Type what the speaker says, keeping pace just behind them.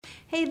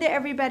Hey there,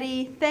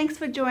 everybody. Thanks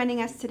for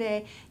joining us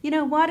today. You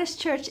know, Waters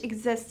Church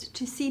exists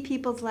to see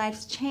people's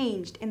lives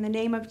changed in the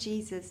name of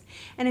Jesus.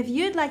 And if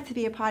you'd like to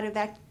be a part of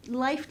that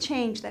life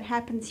change that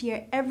happens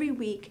here every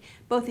week,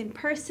 both in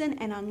person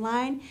and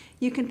online,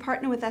 you can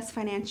partner with us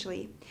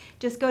financially.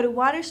 Just go to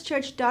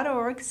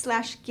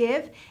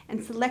waterschurch.org/give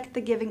and select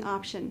the giving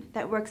option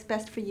that works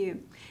best for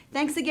you.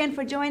 Thanks again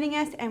for joining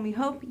us, and we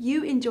hope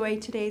you enjoy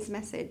today's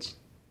message.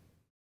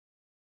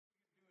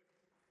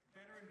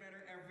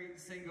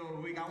 Single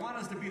week. I want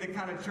us to be the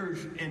kind of church,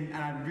 and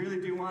I really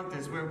do want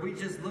this, where we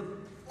just look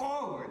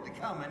forward to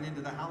coming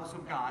into the house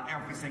of God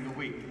every single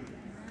week.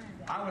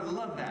 I would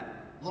love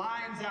that.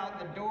 Lines out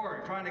the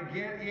door trying to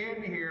get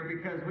in here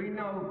because we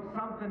know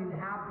something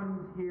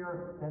happens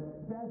here that's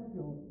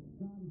special.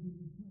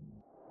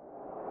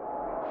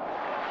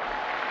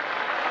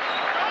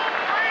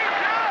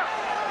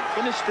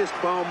 Finish this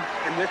bum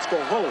and let's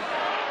go home.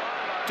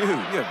 Dude,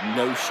 you have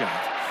no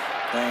shot.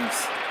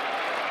 Thanks.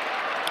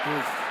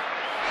 Oof.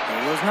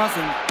 There was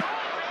nothing.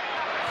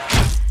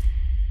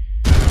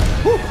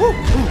 Woo, woo,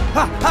 woo,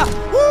 ha, ha,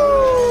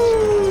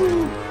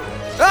 woo!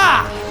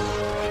 Ah!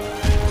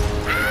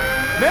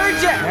 Mary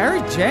Jane!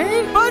 Mary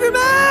Jane?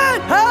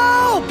 Spider-Man!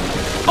 Help!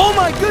 Oh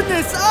my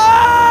goodness! Ah!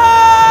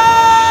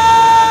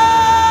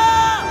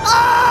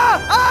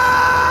 Ah!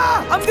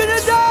 Ah! I'm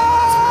gonna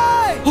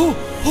die! Oh,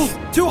 oh,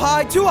 too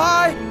high, too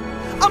high!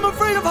 I'm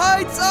afraid of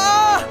heights!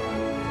 Ah!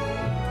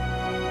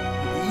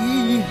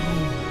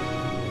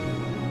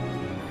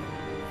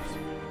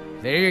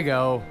 There you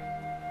go.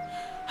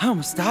 I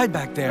almost died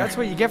back there. That's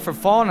what you get for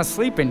falling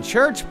asleep in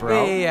church,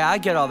 bro. Yeah, I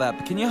get all that,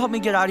 but can you help me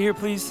get out of here,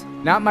 please?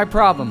 Not my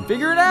problem.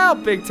 Figure it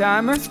out, big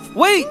timer.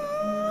 Wait!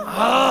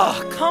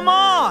 Ugh, come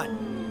on!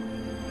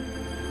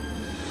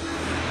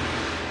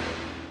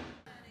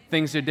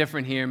 Things are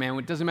different here, man.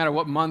 It doesn't matter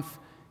what month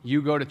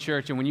you go to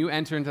church, and when you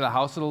enter into the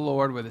house of the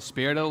Lord, where the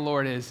Spirit of the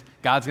Lord is,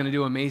 God's going to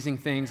do amazing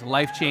things.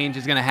 Life change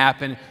is going to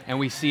happen, and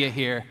we see it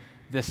here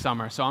this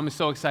summer. So I'm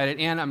so excited,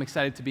 and I'm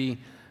excited to be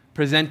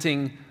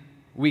presenting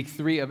week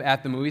 3 of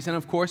At the Movies. And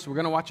of course, we're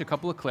going to watch a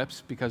couple of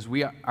clips because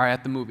we are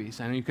at the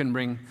movies. I know you couldn't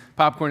bring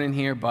popcorn in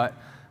here, but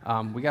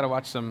we got to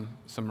watch some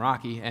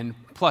Rocky. And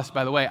plus,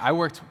 by the way, I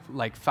worked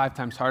like 5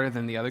 times harder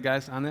than the other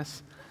guys on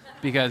this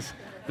because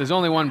there's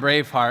only one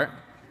Braveheart.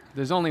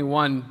 There's only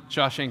one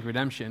Shawshank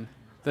Redemption.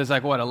 There's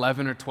like,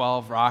 11 or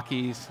 12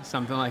 Rockies,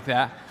 something like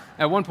that.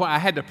 At one point, I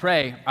had to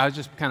pray. I was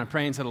just kind of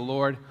praying to the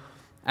Lord.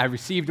 I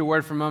received a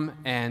word from him,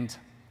 and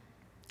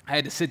I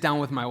had to sit down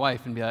with my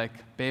wife and be like,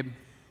 babe,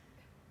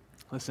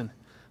 listen,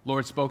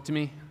 Lord spoke to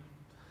me,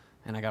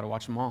 and I got to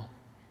watch them all.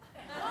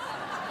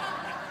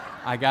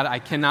 I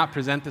cannot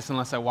present this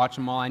unless I watch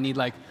them all. I need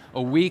like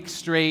a week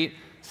straight,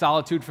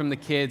 solitude from the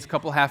kids,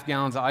 couple half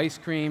gallons of ice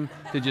cream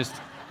to just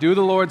do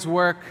the Lord's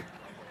work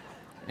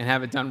and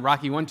have it done.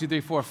 Rocky 1, 2, 3,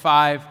 4,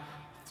 5,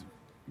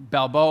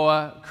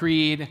 Balboa,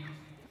 Creed,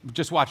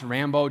 just watch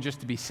Rambo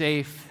just to be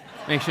safe.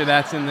 Make sure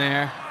that's in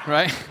there,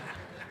 right?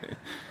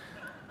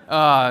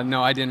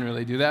 No, I didn't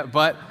really do that,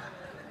 but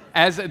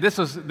as this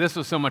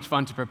was so much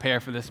fun to prepare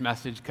for this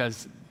message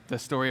because the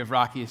story of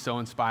Rocky is so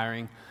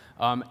inspiring.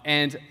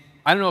 And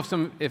I don't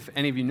know if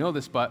any of you know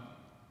this, but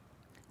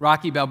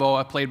Rocky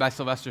Balboa, played by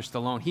Sylvester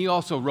Stallone, he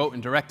also wrote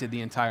and directed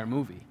the entire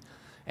movie.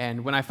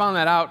 And when I found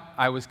that out,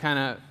 I was kind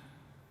of,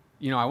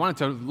 I wanted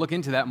to look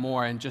into that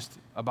more and just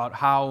about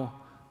how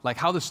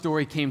the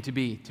story came to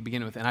be to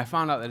begin with. And I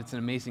found out that it's an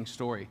amazing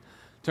story.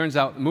 Turns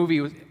out the movie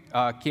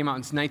came out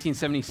in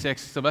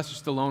 1976. Sylvester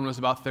Stallone was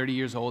about 30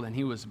 years old, and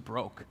he was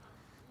broke.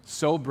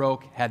 So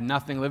broke, had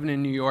nothing, living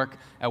in New York.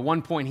 At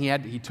one point,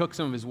 he took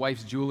some of his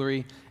wife's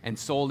jewelry and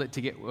sold it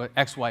to get,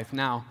 ex-wife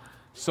now,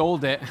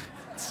 sold it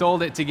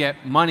to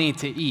get money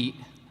to eat,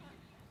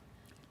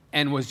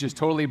 and was just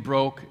totally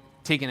broke,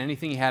 taking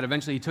anything he had.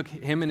 Eventually, he took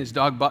him and his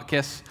dog,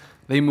 Butkus.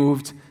 They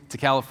moved to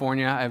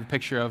California. I have a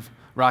picture of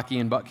Rocky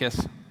and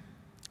Butkus.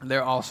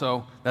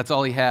 That's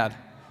all he had.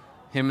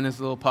 Him and his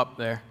little pup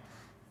there.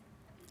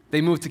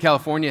 They moved to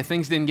California.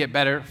 Things didn't get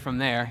better from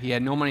there. He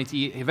had no money to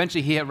eat.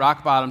 Eventually, he hit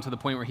rock bottom to the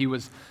point where he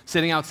was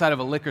sitting outside of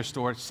a liquor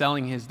store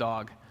selling his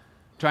dog,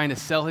 trying to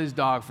sell his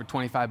dog for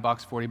 $25,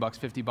 $40,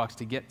 $50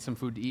 to get some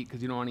food to eat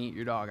because you don't want to eat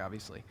your dog,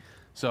 obviously.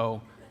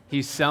 So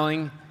he's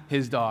selling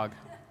his dog.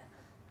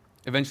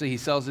 Eventually, he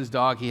sells his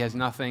dog. He has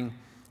nothing.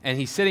 And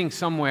he's sitting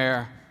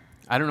somewhere,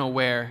 I don't know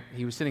where.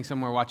 He was sitting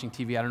somewhere watching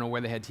TV. I don't know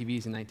where they had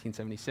TVs in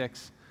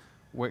 1976.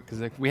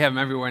 Because we have them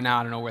everywhere now.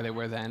 I don't know where they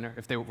were then, or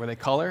were they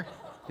color?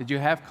 Did you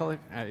have color?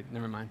 All right,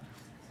 never mind.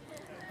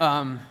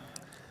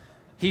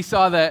 He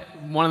saw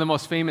that one of the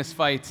most famous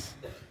fights,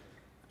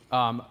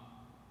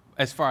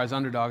 as far as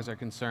underdogs are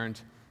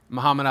concerned,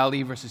 Muhammad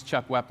Ali versus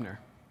Chuck Wepner.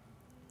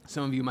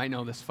 Some of you might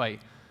know this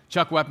fight.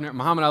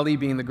 Muhammad Ali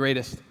being the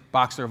greatest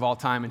boxer of all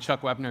time, and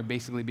Chuck Wepner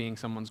basically being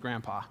someone's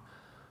grandpa,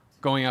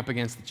 going up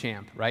against the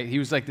champ, right? He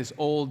was like this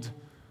old,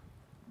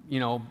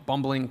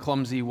 bumbling,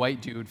 clumsy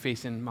white dude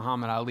facing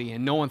Muhammad Ali,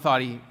 and no one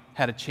thought he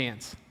had a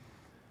chance.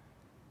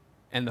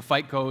 And the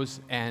fight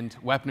goes, and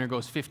Wepner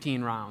goes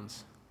 15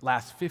 rounds,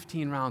 lasts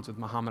 15 rounds with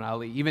Muhammad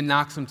Ali, even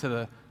knocks him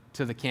to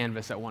the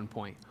canvas at one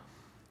point.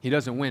 He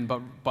doesn't win,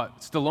 but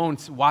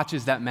Stallone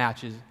watches that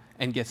match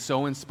and gets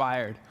so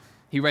inspired.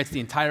 He writes the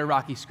entire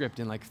Rocky script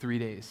in like 3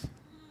 days.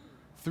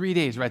 3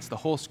 days, writes the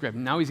whole script.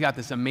 Now he's got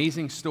this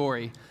amazing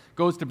story,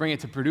 goes to bring it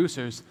to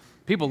producers.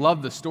 People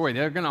love the story.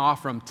 They're going to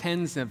offer him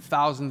tens of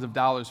thousands of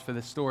dollars for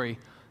this story.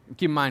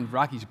 Keep in mind,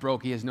 Rocky's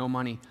broke. He has no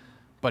money.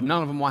 But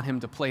none of them want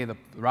him to play the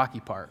Rocky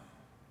part.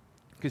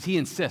 Because he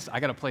insists, I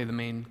got to play the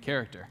main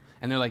character.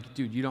 And they're like,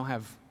 dude, you're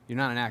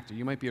not an actor.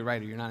 You might be a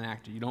writer. You're not an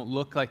actor. You don't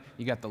look like,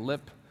 you got the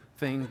lip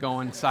thing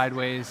going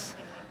sideways.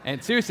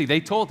 And seriously,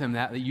 they told him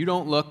that you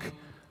don't look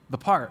the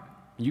part.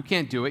 You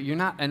can't do it. You're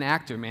not an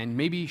actor, man.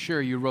 Maybe,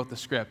 sure, you wrote the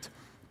script,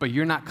 but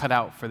you're not cut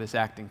out for this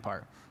acting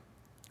part.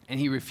 And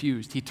he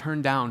refused. He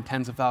turned down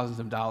tens of thousands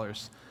of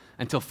dollars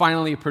until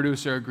finally a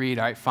producer agreed,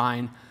 all right,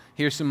 fine,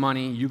 here's some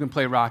money, you can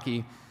play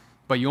Rocky,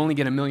 but you only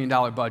get $1 million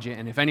budget,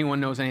 and if anyone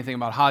knows anything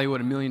about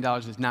Hollywood, $1 million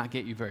does not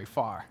get you very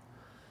far.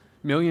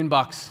 $1 million,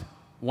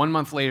 1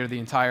 month later, the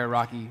entire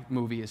Rocky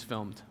movie is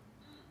filmed.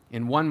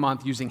 In 1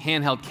 month, using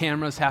handheld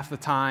cameras half the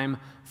time,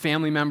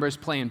 family members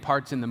playing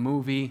parts in the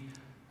movie,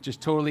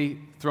 just totally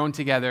thrown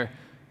together.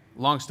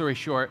 Long story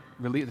short,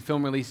 the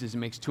film releases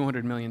and makes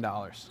 $200 million.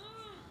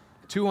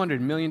 $200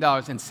 million,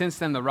 and since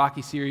then, the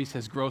Rocky series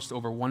has grossed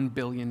over $1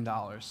 billion.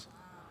 $1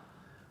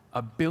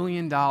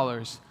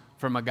 billion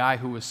from a guy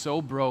who was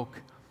so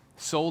broke,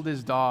 sold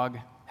his dog,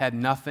 had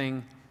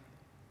nothing,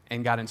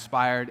 and got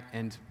inspired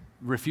and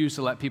refused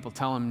to let people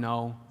tell him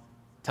no,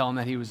 tell him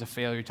that he was a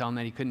failure, tell him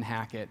that he couldn't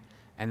hack it,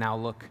 and now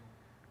look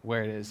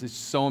where it is. It's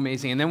so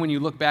amazing. And then when you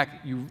look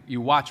back,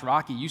 you watch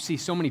Rocky, you see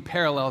so many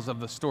parallels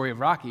of the story of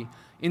Rocky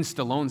in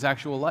Stallone's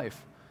actual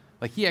life.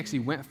 Like, he actually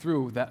went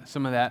through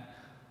some of that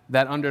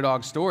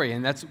underdog story,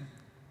 and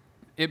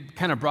it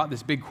kind of brought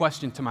this big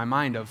question to my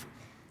mind of,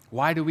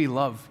 why do we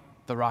love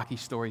the Rocky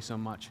story so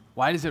much?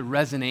 Why does it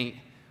resonate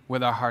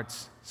with our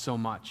hearts so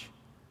much?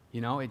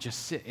 You know, it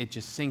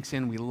just sinks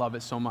in. We love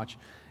it so much.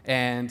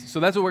 And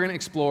so that's what we're going to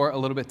explore a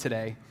little bit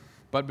today.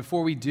 But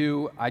before we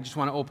do, I just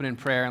want to open in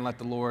prayer and let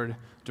the Lord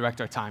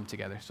direct our time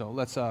together. So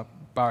let's bow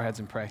our heads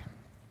and pray.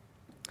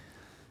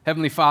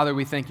 Heavenly Father,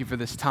 we thank you for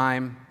this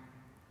time.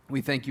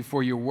 We thank you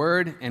for your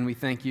word, and we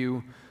thank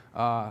you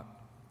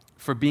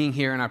for being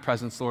here in our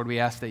presence, Lord. We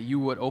ask that you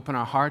would open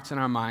our hearts and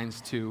our minds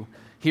to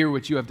hear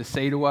what you have to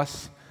say to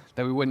us,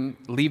 that we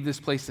wouldn't leave this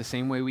place the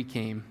same way we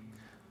came.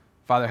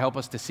 Father, help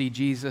us to see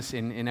Jesus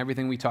in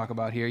everything we talk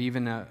about here,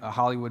 even a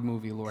Hollywood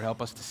movie, Lord.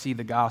 Help us to see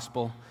the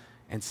gospel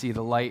and see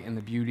the light and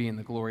the beauty and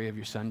the glory of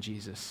your Son,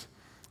 Jesus.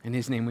 In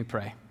his name we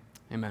pray.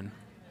 Amen.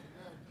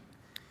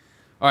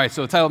 All right,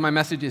 so the title of my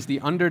message is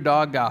The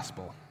Underdog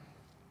Gospel,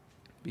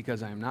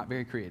 because I am not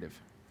very creative.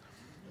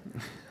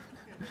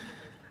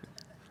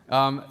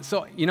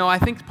 So, you know, I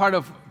think part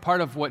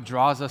of what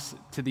draws us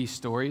to these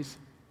stories,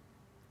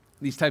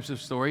 these types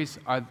of stories,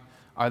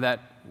 are that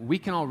we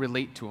can all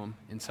relate to them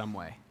in some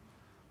way.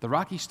 The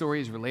Rocky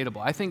story is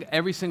relatable. I think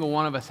every single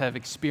one of us have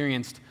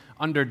experienced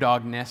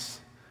underdogness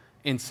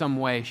in some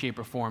way, shape,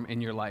 or form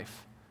in your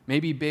life.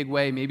 Maybe a big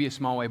way, maybe a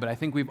small way, but I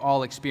think we've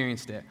all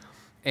experienced it.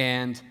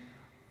 And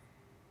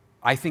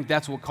I think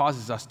that's what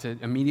causes us to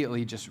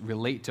immediately just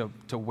relate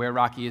to where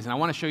Rocky is. And I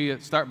want to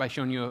start by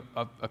showing you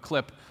a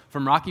clip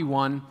from Rocky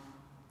 1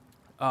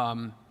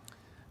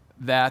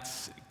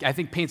 that I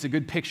think paints a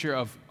good picture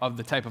of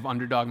the type of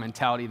underdog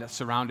mentality that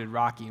surrounded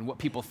Rocky and what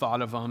people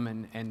thought of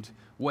him and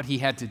what he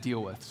had to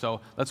deal with. So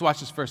let's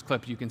watch this first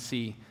clip. You can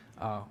see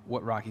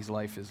what Rocky's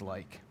life is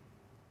like.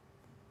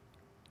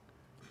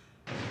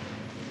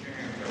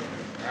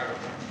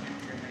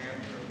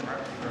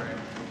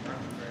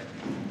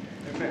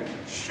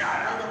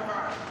 Shot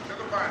to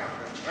the body.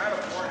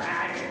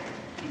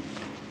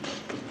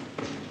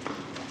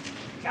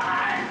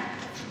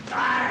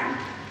 Time.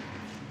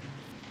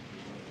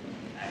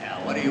 The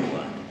hell, what do you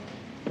want?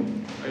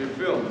 How you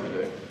feeling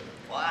today?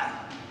 What?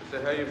 I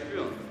said, how you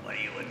feeling? What are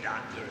you, a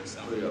doctor or What,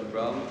 something? you got a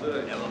problem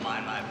today? Never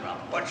mind my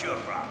problem. What's your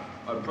problem?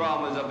 My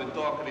problem is I've been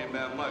talking to your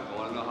man Michael. I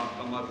want to know how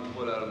come I've been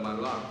put out of my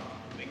lock.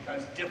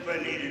 Because Dipper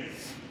needed it.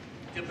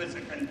 Dipper's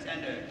a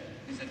contender.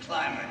 He's a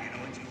climber. You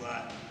know what you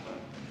are?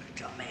 A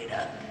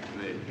tomato.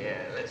 Me?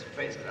 Yeah, let's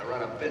face it. I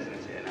run a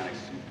business here, not a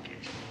soup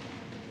kitchen.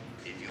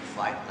 Did you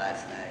fight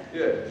last night?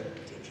 Yeah.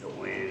 Did you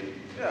win?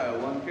 Yeah, I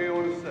won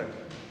KO in a second.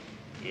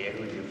 Yeah,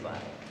 who'd you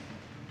fight?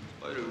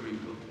 Spider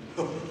Rico.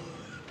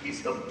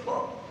 He's a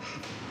bum.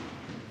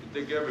 You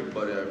think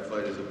everybody I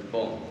fight is a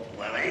bum?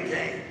 Well, ain't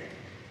they?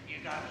 You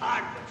got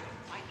heart, but you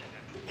fight like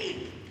a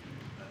thief.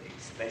 Nothing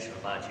special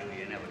about you.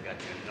 You never got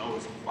your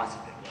nose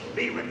busted. Well,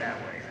 leave it that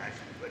way. I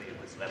should put you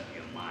what's left of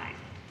your mind.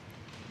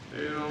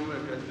 Hey, you know,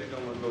 Mick, I think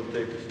I'm going to go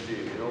take a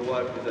steam. You know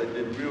why? Because I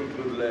did real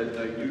good last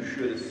night. You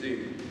should have seen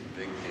me.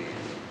 Big deal.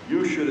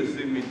 You should have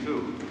seen me,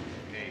 too.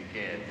 Hey,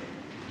 kid.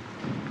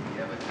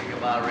 You ever think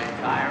about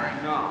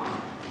retiring? No.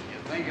 You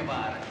think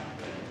about it.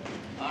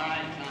 All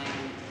right,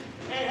 Tommy.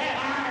 Hey,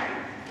 all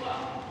right.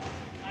 Well,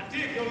 I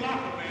dig your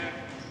locker, man.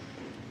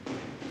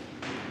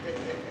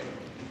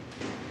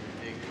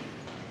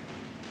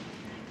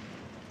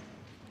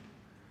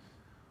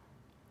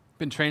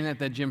 Been training at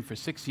that gym for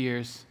 6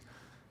 years.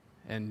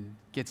 and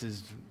gets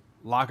his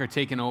locker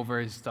taken over,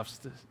 his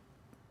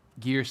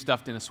gear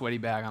stuffed in a sweaty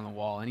bag on the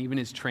wall. And even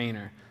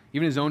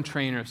his own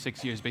trainer of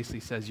 6 years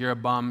basically says, you're a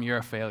bum, you're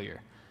a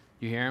failure.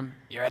 You hear him?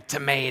 You're a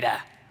tomato.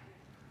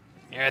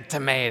 You're a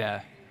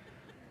tomato.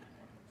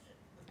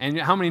 And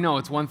how many know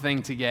it's one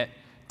thing to get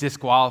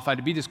disqualified,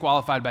 to be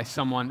disqualified by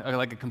someone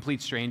like a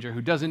complete stranger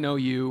who doesn't know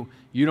you,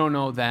 you don't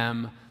know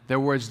them, their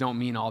words don't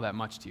mean all that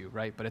much to you,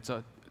 right? But it's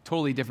a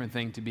totally different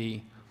thing to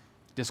be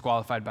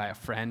disqualified by a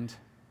friend,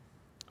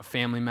 a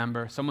family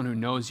member, someone who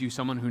knows you,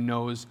 someone who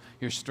knows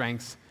your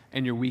strengths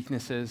and your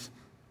weaknesses,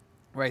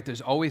 right? There's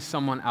always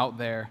someone out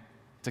there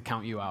to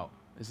count you out,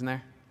 isn't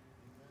there?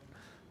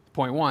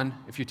 Point one,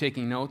 if you're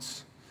taking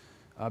notes,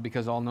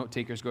 because all note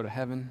takers go to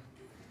heaven.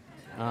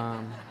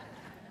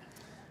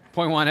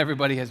 Point one,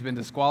 everybody has been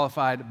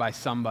disqualified by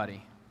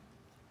somebody.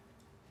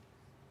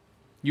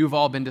 You've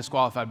all been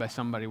disqualified by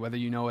somebody, whether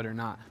you know it or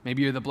not.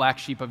 Maybe you're the black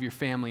sheep of your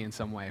family in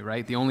some way,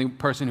 right? The only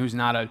person who's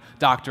not a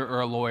doctor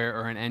or a lawyer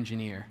or an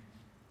engineer,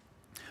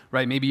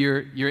 right? Maybe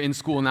you're in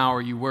school now,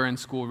 or you were in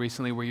school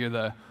recently, where you're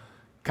the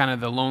kind of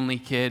the lonely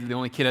kid, the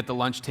only kid at the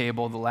lunch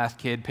table, the last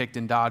kid picked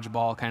in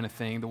dodgeball kind of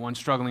thing, the one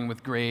struggling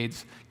with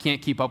grades,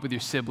 can't keep up with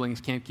your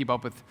siblings, can't keep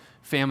up with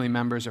family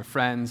members or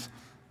friends.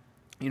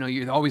 You know,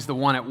 you're always the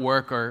one at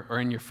work or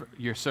in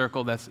your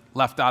circle that's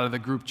left out of the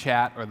group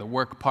chat or the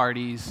work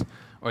parties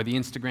or the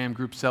Instagram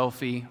group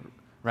selfie,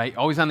 right?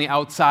 Always on the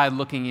outside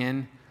looking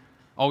in,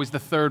 always the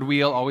third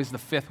wheel, always the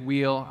fifth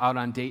wheel out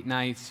on date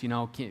nights, you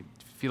know, can't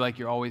feel like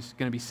you're always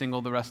going to be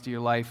single the rest of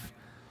your life.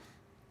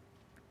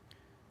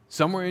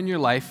 Somewhere in your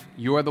life,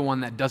 you're the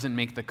one that doesn't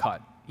make the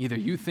cut. Either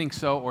you think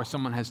so or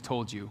someone has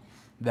told you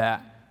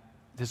that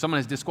someone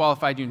has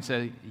disqualified you and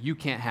said, you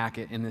can't hack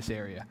it in this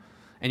area.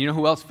 And you know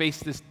who else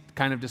faced this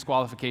kind of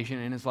disqualification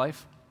in his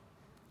life?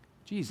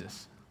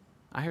 Jesus.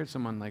 I heard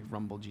someone like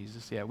rumble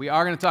Jesus. Yeah, we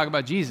are going to talk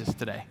about Jesus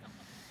today.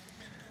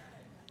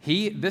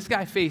 This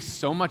guy faced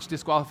so much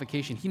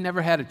disqualification, he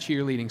never had a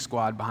cheerleading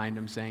squad behind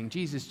him saying,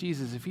 Jesus,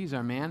 Jesus, if he's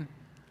our man.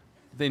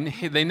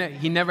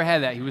 He never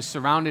had that. He was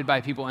surrounded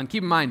by people. And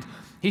keep in mind,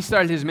 he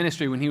started his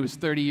ministry when he was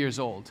 30 years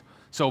old.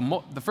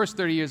 So the first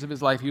 30 years of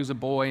his life, he was a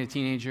boy, a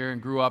teenager,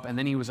 and grew up, and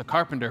then he was a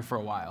carpenter for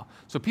a while.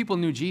 So people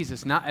knew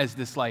Jesus not as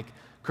this like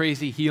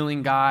crazy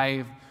healing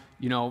guy,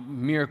 you know,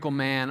 miracle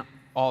man,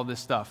 all this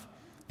stuff.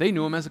 They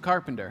knew him as a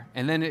carpenter.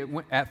 And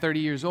then at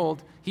 30 years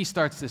old, he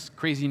starts this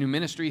crazy new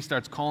ministry. He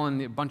starts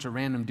calling a bunch of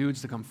random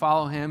dudes to come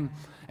follow him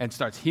and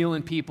starts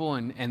healing people.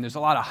 And there's a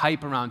lot of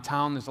hype around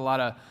town. There's a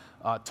lot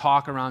of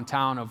talk around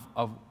town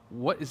of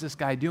what is this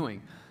guy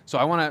doing? So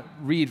I want to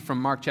read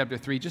from Mark chapter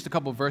 3, just a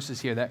couple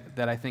verses here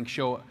that I think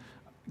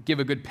give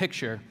a good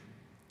picture,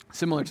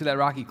 similar to that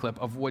Rocky clip,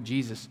 of what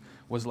Jesus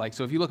was like.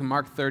 So if you look at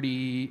Mark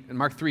 3,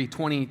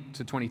 20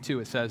 to 22,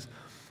 it says,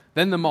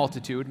 Then the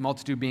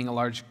multitude being a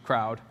large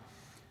crowd,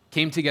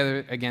 came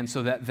together again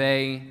so that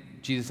they,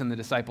 Jesus and the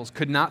disciples,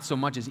 could not so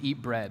much as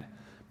eat bread.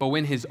 But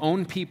when his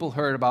own people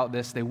heard about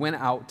this, they went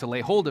out to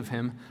lay hold of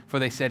him, for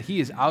they said,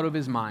 he is out of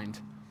his mind.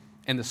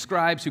 And the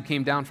scribes who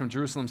came down from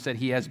Jerusalem said,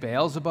 he has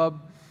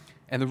Beelzebub,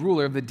 and by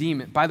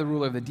the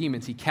ruler of the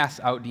demons, he casts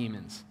out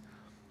demons.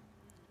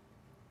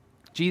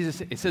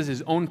 Jesus, it says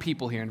his own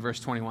people here in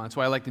verse 21. That's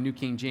why I like the New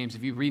King James.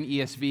 If you read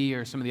ESV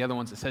or some of the other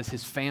ones, it says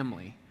his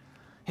family.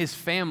 His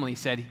family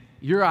said,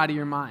 you're out of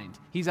your mind.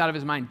 He's out of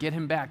his mind. Get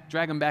him back.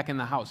 Drag him back in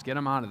the house. Get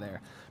him out of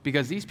there.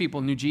 Because these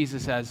people knew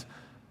Jesus as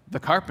the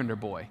carpenter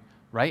boy,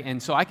 right?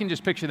 And so I can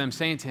just picture them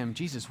saying to him,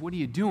 Jesus, what are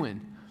you doing?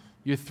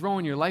 You're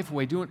throwing your life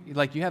away.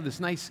 Like you have this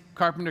nice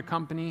carpenter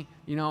company,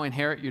 you know,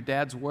 inherit your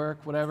dad's work,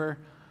 whatever.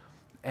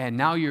 And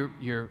now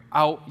you're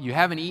out. You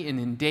haven't eaten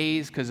in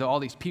days because all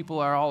these people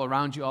are all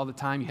around you all the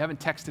time. You haven't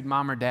texted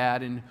mom or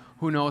dad in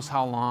who knows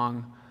how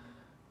long.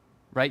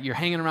 Right? You're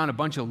hanging around a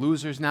bunch of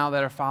losers now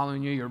that are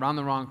following you. You're around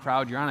the wrong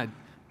crowd. You're on a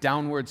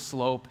downward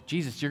slope.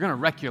 Jesus, you're going to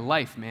wreck your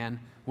life, man.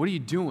 What are you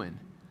doing?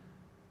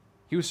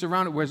 He was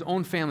surrounded where his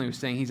own family was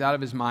saying he's out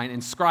of his mind.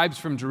 And scribes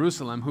from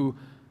Jerusalem,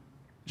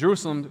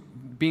 Jerusalem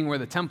being where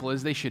the temple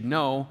is, they should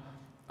know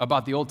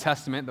about the Old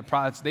Testament. The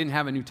prophets, they didn't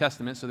have a New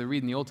Testament, so they're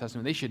reading the Old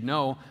Testament. They should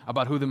know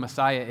about who the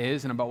Messiah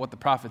is and about what the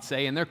prophets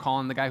say. And they're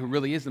calling the guy who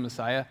really is the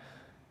Messiah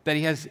that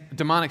he has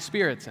demonic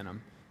spirits in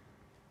him.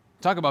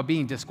 Talk about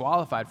being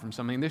disqualified from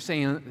something. They're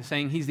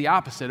saying he's the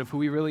opposite of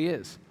who he really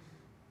is.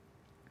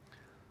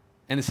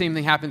 And the same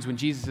thing happens when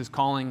Jesus is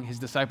calling his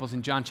disciples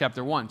in John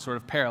chapter 1, sort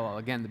of parallel.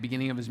 Again, the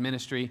beginning of his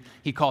ministry,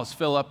 he calls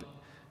Philip.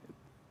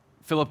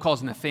 Philip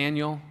calls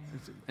Nathanael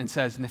and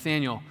says,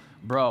 Nathanael,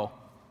 bro,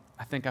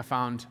 I think I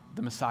found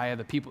the Messiah,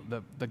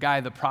 the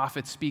guy the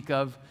prophets speak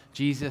of,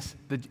 Jesus,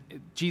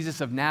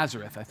 Jesus of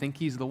Nazareth. I think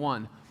he's the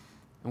one.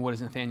 And what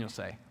does Nathanael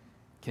say?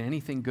 Can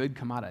anything good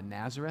come out of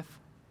Nazareth?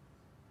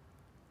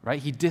 Right?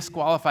 He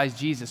disqualifies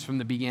Jesus from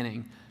the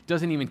beginning.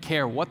 Doesn't even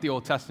care what the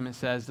Old Testament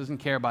says. Doesn't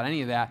care about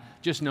any of that.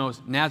 Just knows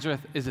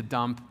Nazareth is a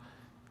dump.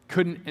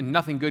 And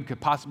nothing good could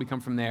possibly come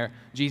from there.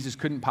 Jesus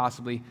couldn't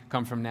possibly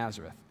come from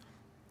Nazareth.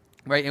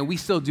 Right? And we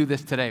still do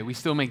this today. We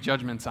still make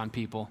judgments on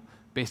people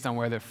based on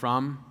where they're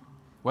from.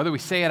 Whether we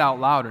say it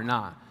out loud or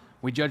not,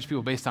 we judge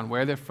people based on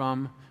where they're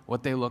from,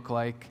 what they look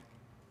like,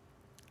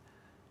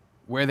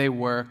 where they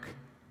work,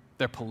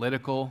 their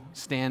political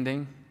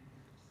standing,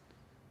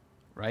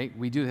 right?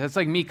 We do. That's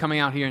like me coming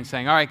out here and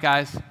saying, all right,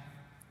 guys,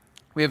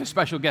 we have a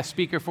special guest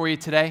speaker for you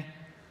today.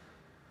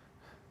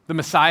 The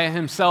Messiah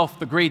himself,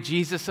 the great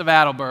Jesus of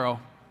Attleboro.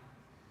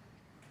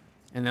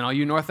 And then all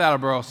you North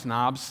Attleboro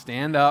snobs,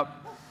 stand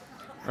up,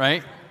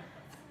 right?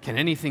 Can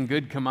anything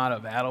good come out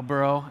of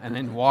Attleboro? And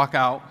then walk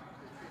out,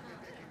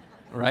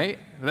 right?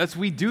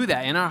 We do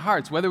that in our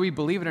hearts, whether we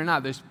believe it or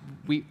not.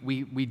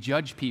 We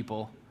judge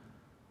people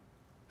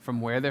from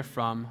where they're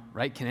from,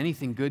 right? Can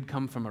anything good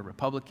come from a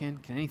Republican?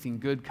 Can anything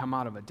good come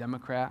out of a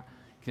Democrat?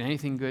 Can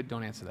anything good,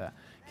 don't answer that.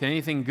 Can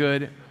anything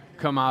good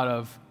come out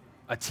of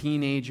a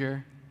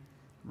teenager?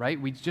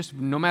 Right? We just,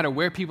 no matter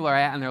where people are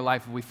at in their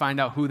life, if we find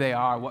out who they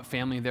are, what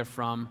family they're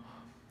from,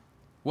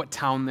 what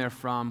town they're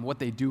from, what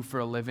they do for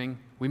a living,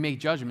 we make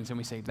judgments and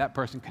we say, that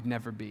person could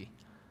never be.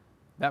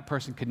 That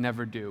person could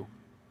never do.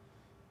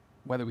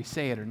 Whether we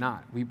say it or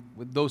not.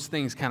 Those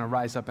things kind of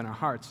rise up in our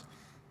hearts.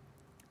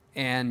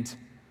 And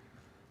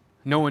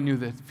no one knew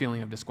the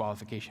feeling of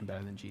disqualification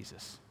better than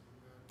Jesus.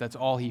 That's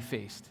all he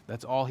faced.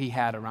 That's all he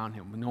had around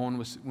him.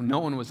 No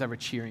one was ever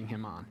cheering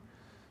him on,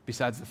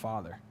 besides the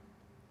Father.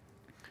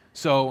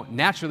 So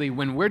naturally,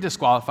 when we're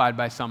disqualified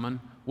by someone,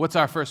 what's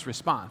our first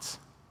response?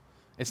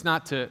 It's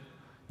not to,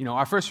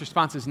 our first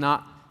response is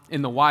not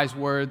in the wise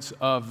words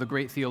of the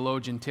great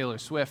theologian Taylor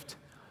Swift,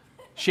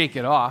 shake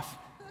it off,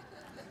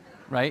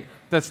 right?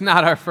 That's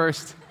not our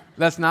first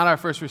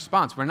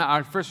response.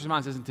 Our first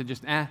response isn't to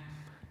just,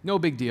 no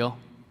big deal,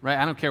 right?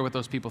 I don't care what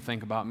those people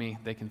think about me.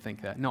 They can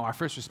think that. No, our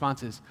first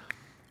response is,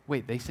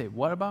 wait, they say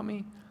what about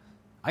me?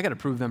 I got to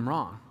prove them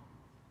wrong.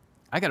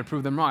 I got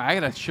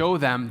to show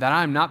them that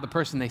I'm not the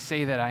person they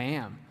say that I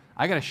am.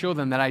 I got to show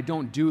them that I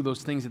don't do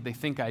those things that they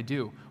think I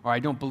do, or I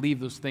don't believe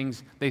those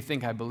things they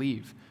think I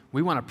believe.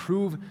 We want to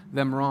prove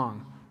them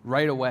wrong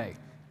right away,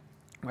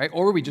 right?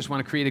 Or we just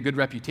want to create a good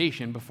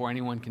reputation before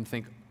anyone can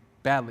think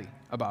badly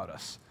about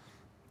us.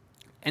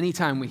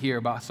 Anytime we hear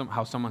about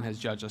how someone has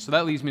judged us. So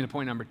that leads me to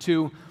point number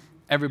 2.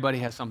 Everybody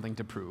has something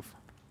to prove.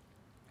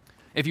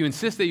 If you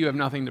insist that you have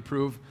nothing to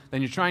prove,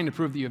 then you're trying to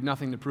prove that you have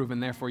nothing to prove,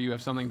 and therefore you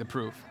have something to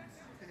prove.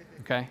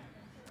 Okay?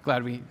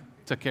 Glad we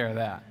took care of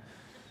that.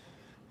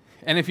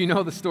 And if you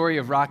know the story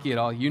of Rocky at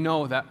all, you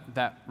know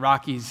that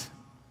Rocky's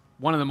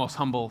one of the most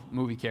humble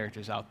movie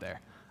characters out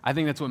there. I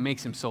think that's what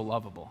makes him so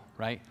lovable,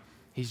 right?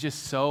 He's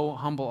just so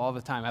humble all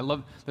the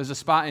time. There's a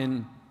spot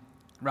in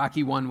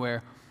Rocky 1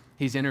 where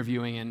he's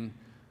interviewing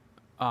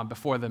and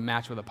before the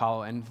match with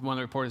Apollo, and one of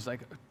the reporters is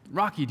like,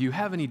 Rocky, do you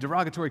have any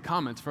derogatory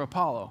comments for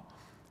Apollo?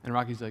 And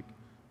Rocky's like,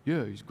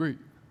 yeah, he's great.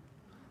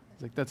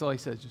 He's like, that's all he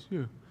says, just,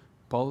 yeah,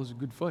 Apollo's a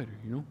good fighter,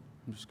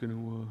 I'm just going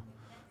to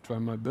try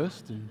my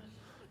best and,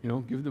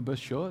 give it the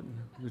best shot. And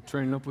we're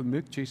training up with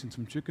Mick, chasing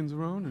some chickens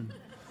around, and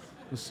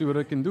let's see what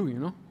I can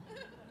do,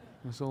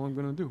 That's all I'm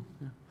going to do.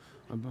 Yeah.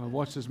 I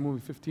watched this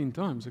movie 15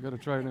 times. I got to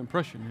try an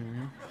impression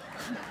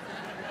here,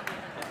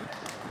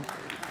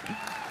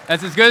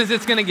 That's as good as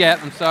it's going to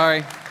get. I'm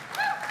sorry.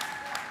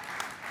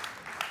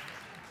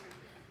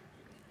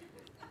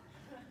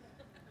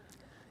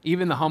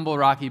 Even the humble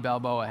Rocky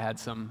Balboa had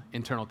some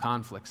internal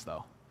conflicts,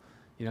 though.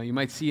 You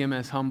might see him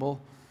as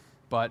humble,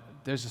 but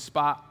there's a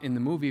spot in the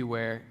movie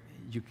where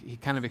he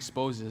kind of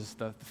exposes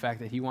the fact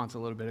that he wants a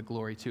little bit of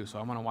glory, too. So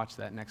I want to watch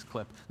that next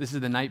clip. This is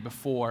the night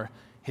before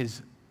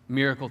his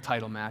miracle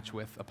title match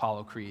with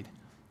Apollo Creed.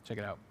 Check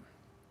it out.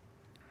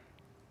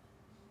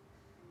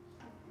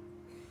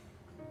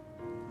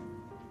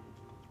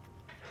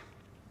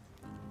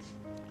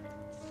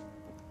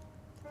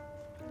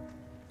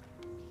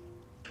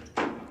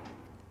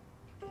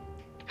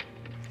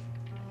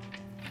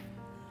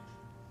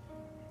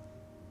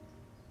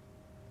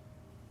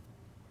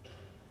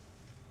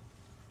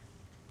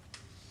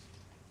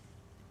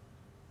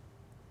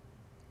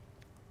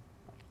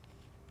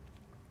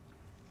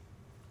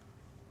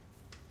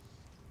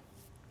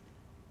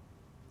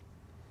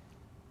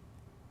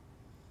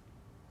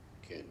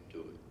 Can't do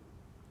it.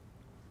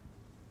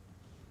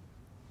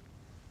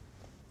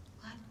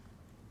 What?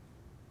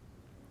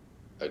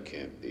 I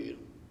can't beat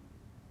him.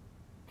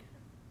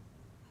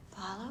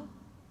 Apollo?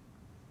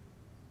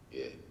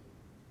 Yeah.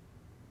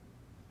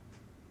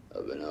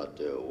 I've been out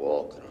there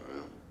walking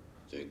around,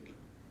 thinking.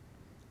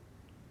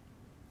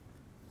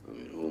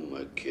 Who am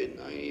I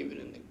kidding? I ain't even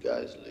in the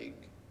guys' league.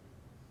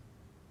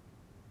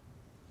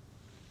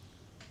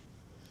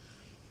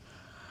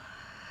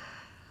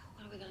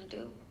 What are we gonna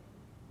do?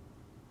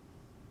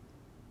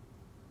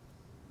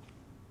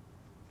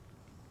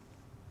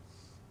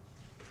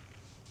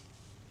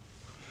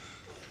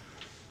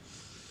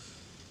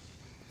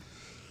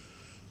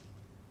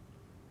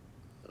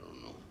 I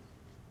don't know.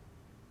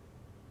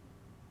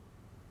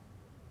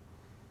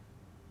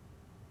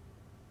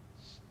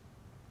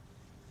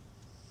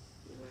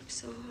 You work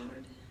so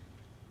hard.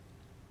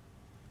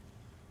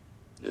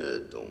 Yeah,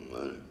 it don't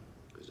matter,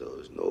 because I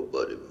was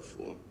nobody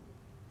before.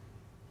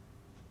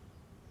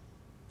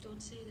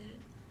 Don't say that.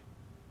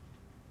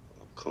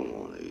 Oh, come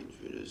on,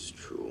 Adrian, it's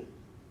true.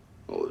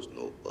 I was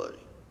nobody.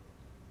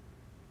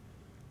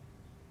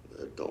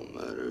 it don't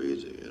matter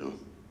either, you know?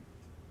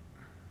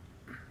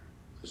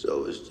 Because I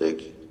was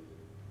thinking,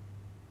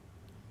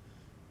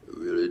 it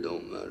really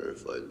don't matter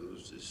if I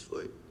lose this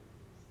fight.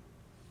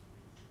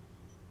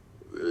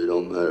 It really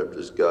don't matter if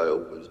this guy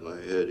opens my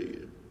head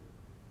either.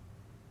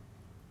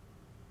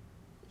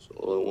 So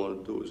all I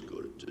want to do is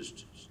go the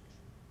distance.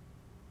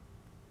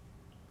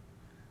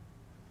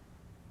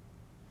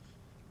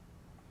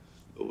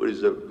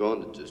 Nobody's ever gone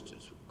the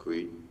distance with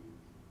Creed.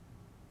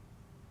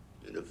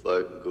 And if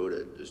I can go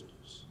that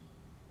distance,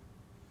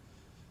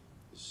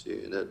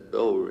 seeing that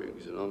bell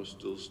rings and I'm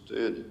still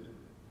standing,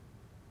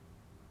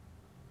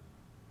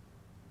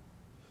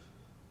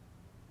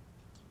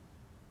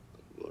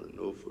 I'm gonna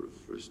know for the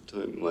first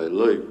time in my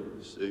life,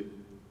 see,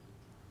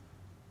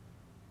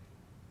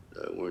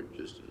 that I weren't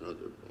just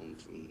another bum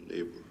from the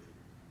neighborhood.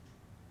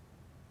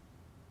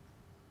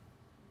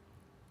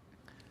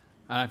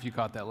 I don't know if you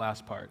caught that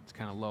last part. It's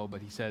kind of low,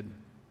 but he said,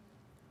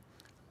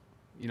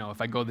 you know,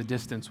 if I go the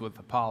distance with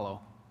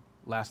Apollo,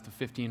 last the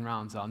 15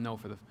 rounds, I'll know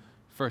for the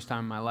first time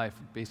in my life,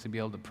 basically be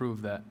able to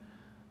prove that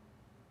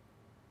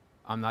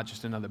I'm not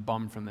just another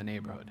bum from the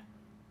neighborhood.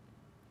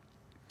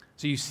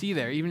 So you see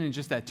there, even in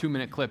just that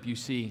 2-minute clip, you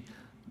see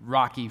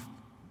Rocky,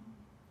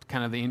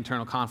 kind of the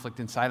internal conflict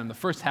inside him. The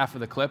first half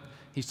of the clip,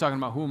 he's talking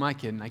about, who am I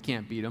kidding? I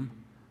can't beat him.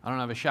 I don't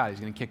have a shot. He's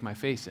going to kick my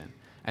face in.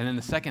 And then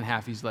the second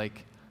half, he's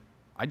like,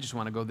 I just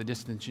want to go the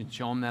distance and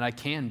show him that I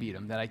can beat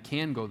him, that I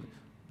can go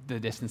the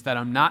distance, that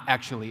I'm not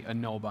actually a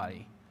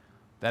nobody,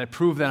 that I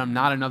prove that I'm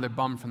not another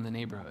bum from the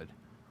neighborhood.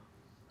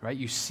 Right?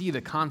 You see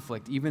the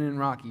conflict, even in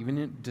Rocky,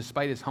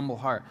 despite his humble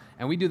heart.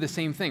 And we do the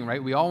same thing,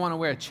 right? We all want to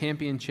wear a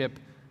championship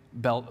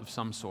belt of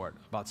some sort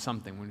about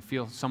something. When we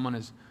feel someone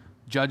has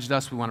judged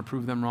us, we want to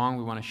prove them wrong,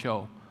 we want to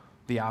show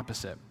the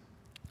opposite.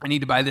 I need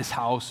to buy this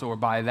house or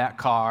buy that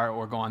car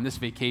or go on this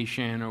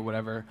vacation or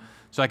whatever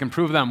so I can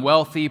prove that I'm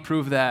wealthy,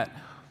 prove that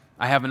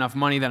I have enough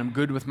money, that I'm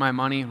good with my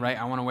money, right?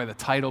 I want to wear the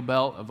title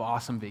belt of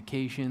awesome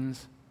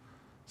vacations,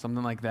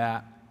 something like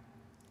that.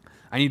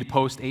 I need to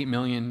post 8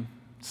 million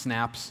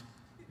snaps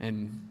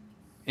and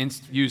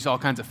use all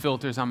kinds of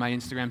filters on my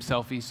Instagram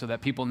selfies so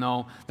that people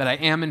know that I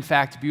am in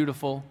fact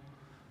beautiful,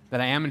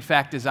 that I am in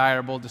fact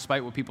desirable,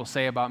 despite what people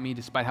say about me,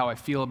 despite how I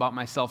feel about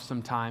myself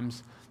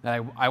sometimes,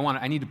 that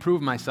I need to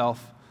prove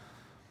myself.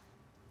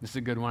 This is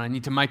a good one. I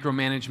need to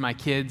micromanage my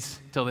kids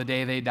till the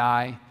day they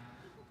die,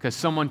 because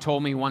someone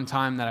told me one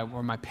time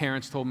or my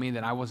parents told me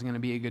that I wasn't going to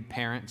be a good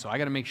parent, so I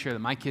got to make sure that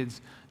my kids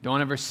don't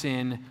ever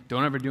sin,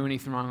 don't ever do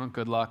anything wrong,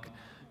 good luck,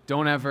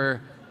 don't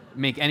ever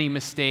make any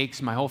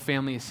mistakes, my whole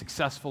family is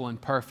successful and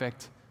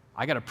perfect.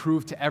 I got to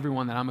prove to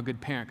everyone that I'm a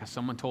good parent because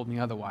someone told me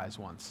otherwise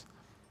once.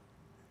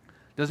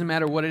 Doesn't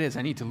matter what it is.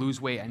 I need to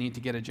lose weight. I need to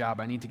get a job.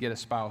 I need to get a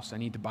spouse. I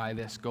need to buy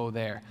this, go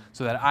there,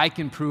 so that I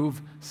can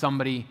prove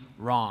somebody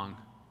wrong.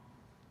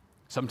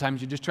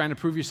 Sometimes you're just trying to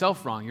prove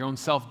yourself wrong, your own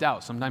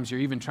self-doubt. Sometimes you're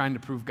even trying to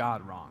prove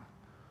God wrong.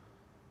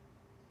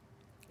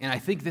 And I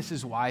think this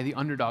is why the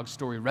underdog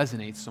story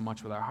resonates so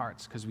much with our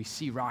hearts, because we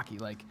see Rocky,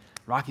 like,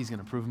 Rocky's going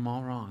to prove them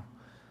all wrong.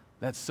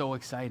 That's so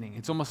exciting.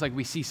 It's almost like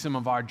we see some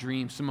of our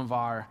dreams, some of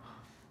our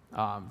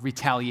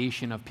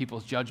retaliation of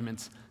people's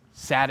judgments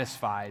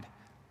satisfied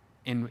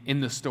in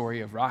the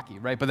story of Rocky,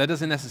 right? But that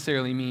doesn't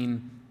necessarily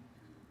mean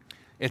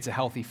it's a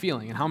healthy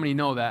feeling. And how many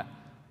know that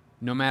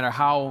no matter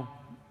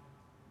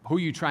who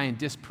you try and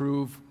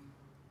disprove,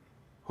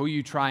 who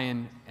you try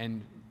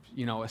and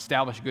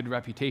establish a good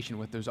reputation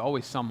with, there's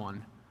always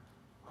someone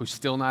who's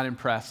still not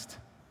impressed,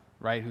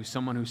 right? Who's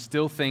someone who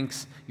still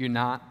thinks you're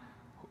not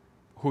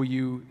who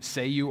you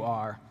say you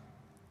are,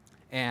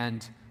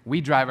 and we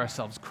drive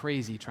ourselves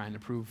crazy trying to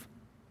prove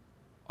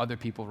other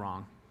people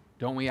wrong,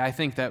 don't we? I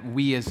think that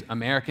we as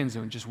Americans,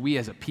 and just we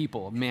as a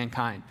people of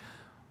mankind,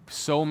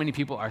 so many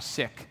people are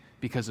sick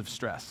because of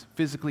stress,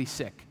 physically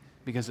sick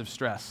because of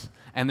stress,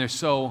 and they're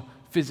so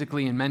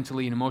physically and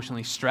mentally and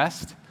emotionally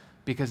stressed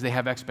because they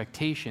have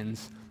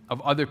expectations of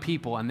other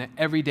people, and that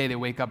every day they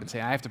wake up and say,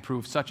 I have to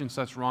prove such and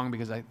such wrong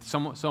because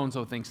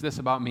so-and-so thinks this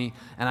about me,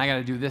 and I got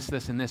to do this,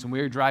 this, and this, and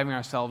we're driving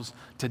ourselves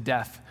to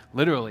death,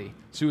 literally.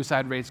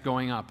 Suicide rates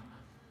going up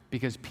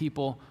because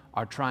people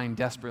are trying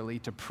desperately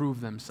to prove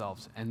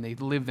themselves, and they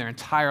live their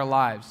entire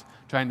lives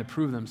trying to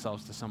prove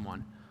themselves to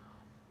someone.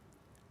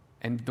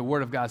 And the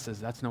Word of God says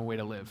that's no way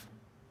to live.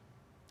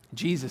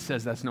 Jesus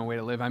says that's no way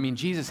to live. I mean,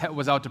 Jesus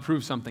was out to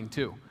prove something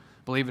too,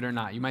 believe it or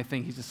not. You might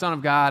think he's the Son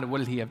of God. What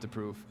did he have to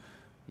prove?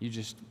 You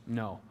just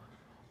know.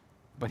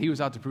 But he was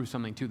out to prove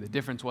something too. The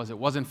difference was it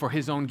wasn't for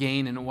his own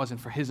gain and it wasn't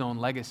for his own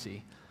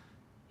legacy.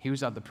 He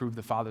was out to prove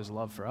the Father's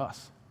love for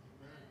us.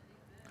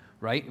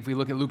 Right? If we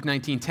look at Luke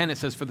 19:10, it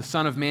says, for the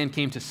Son of Man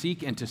came to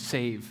seek and to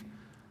save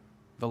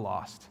the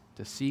lost.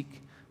 To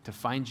seek, to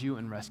find you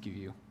and rescue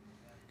you.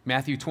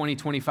 Matthew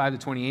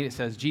 20:25-28, it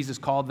says, Jesus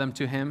called them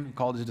to him,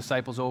 called his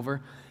disciples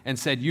over, and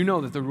said, you know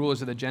that the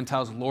rulers of the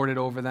Gentiles lord it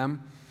over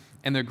them,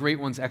 and their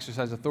great ones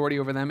exercise authority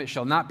over them. It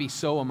shall not be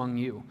so among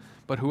you.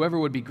 But whoever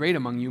would be great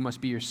among you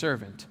must be your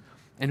servant,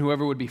 and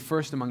whoever would be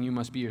first among you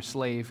must be your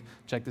slave.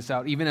 Check this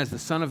out. Even as the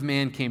Son of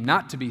Man came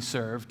not to be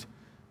served,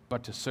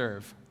 but to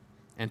serve.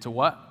 And to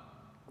what?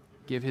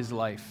 Give his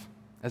life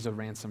as a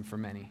ransom for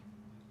many.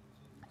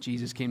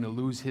 Jesus came to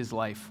lose his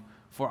life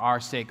for our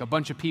sake. A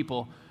bunch of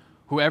people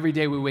who every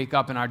day we wake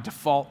up and our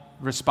default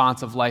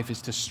response of life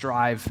is to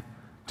strive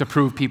to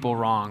prove people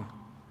wrong,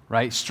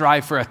 right?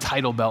 Strive for a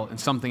title belt and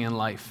something in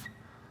life.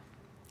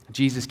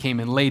 Jesus came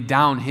and laid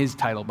down his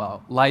title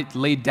belt,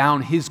 laid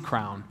down his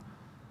crown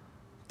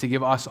to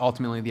give us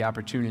ultimately the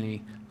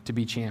opportunity to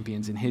be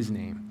champions in his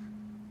name.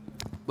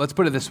 Let's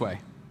put it this way.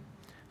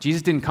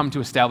 Jesus didn't come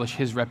to establish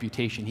his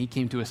reputation. He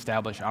came to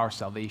establish our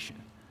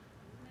salvation,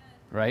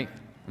 right?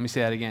 Let me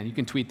say that again. You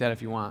can tweet that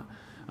if you want.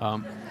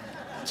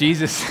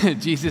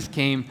 Jesus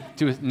came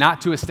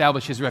not to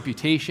establish his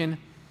reputation.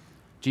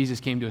 Jesus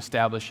came to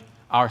establish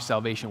our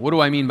salvation. What do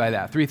I mean by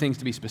that? 3 things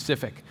to be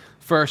specific.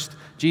 First,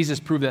 Jesus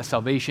proved that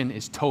salvation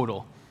is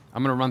total.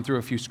 I'm going to run through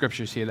a few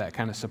scriptures here that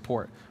kind of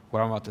support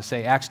what I'm about to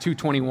say. Acts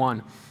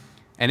 2:21,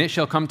 and it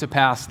shall come to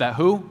pass that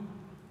who?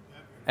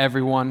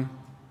 Everyone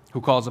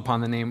who calls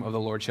upon the name of the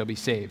Lord shall be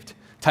saved.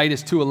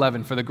 Titus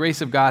 2:11, for the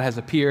grace of God has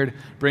appeared,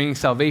 bringing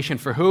salvation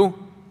for who?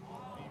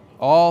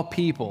 All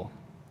people.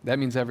 That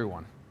means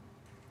everyone.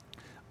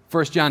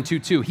 1 John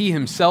 2:2, he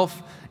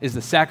himself is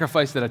the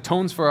sacrifice that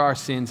atones for our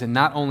sins, and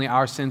not only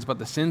our sins, but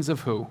the sins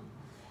of who?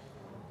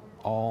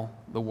 All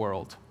the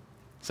world.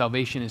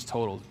 Salvation is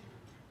total.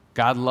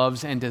 God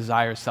loves and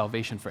desires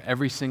salvation for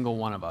every single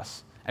one of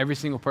us, every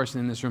single person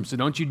in this room. So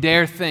don't you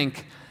dare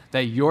think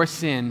that your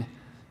sin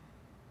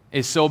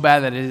is so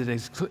bad that it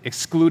has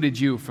excluded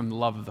you from the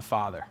love of the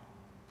Father.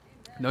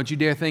 Don't you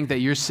dare think that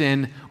your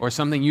sin or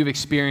something you've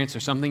experienced or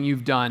something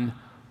you've done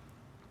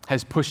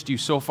has pushed you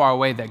so far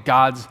away that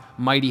God's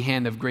mighty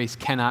hand of grace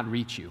cannot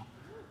reach you.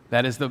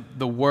 That is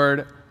the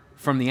word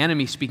from the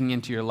enemy speaking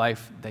into your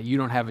life that you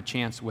don't have a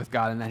chance with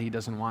God and that he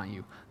doesn't want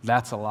you.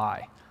 That's a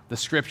lie. The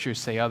scriptures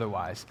say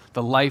otherwise.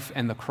 The life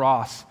and the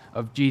cross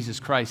of Jesus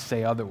Christ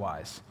say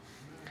otherwise.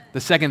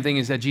 The second thing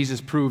is that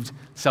Jesus proved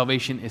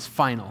salvation is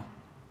final.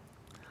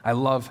 I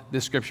love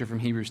this scripture from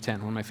Hebrews 10,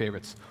 one of my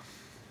favorites.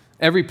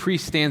 Every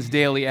priest stands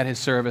daily at his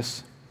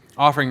service,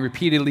 offering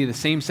repeatedly the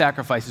same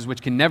sacrifices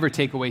which can never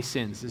take away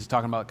sins. This is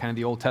talking about kind of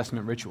the Old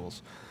Testament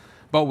rituals.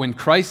 But when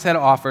Christ had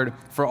offered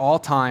for all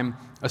time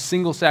a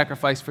single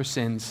sacrifice for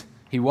sins,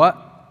 he what?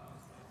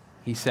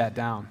 He sat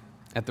down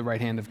at the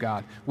right hand of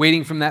God,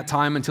 waiting from that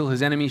time until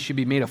his enemies should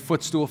be made a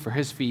footstool for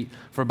his feet.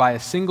 For by a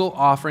single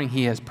offering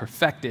he has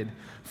perfected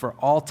for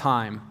all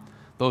time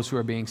those who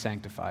are being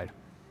sanctified.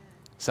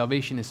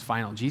 Salvation is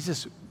final.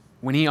 Jesus,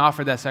 when he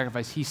offered that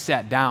sacrifice, he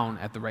sat down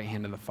at the right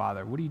hand of the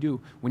Father. What do you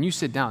do? When you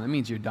sit down, that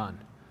means you're done.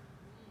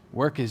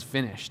 Work is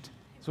finished.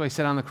 That's why he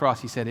said on the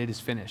cross, he said, it is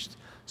finished.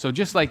 So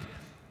just like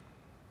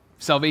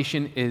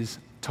salvation is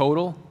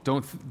total,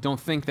 don't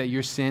think that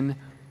your sin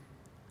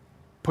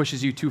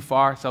pushes you too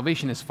far.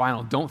 Salvation is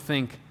final. Don't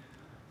think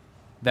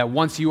that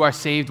once you are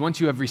saved,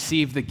 once you have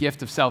received the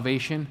gift of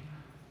salvation,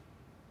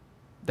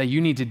 that you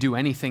need to do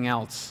anything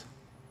else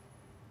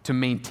to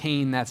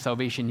maintain that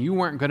salvation. You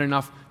weren't good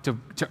enough to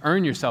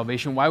earn your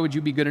salvation. Why would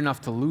you be good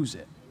enough to lose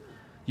it?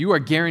 You are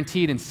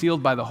guaranteed and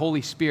sealed by the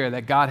Holy Spirit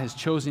that God has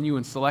chosen you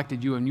and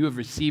selected you, and you have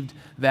received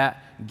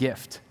that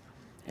gift.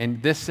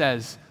 And this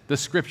says, the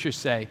scriptures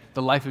say,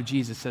 the life of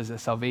Jesus says that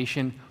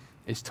salvation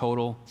is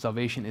total,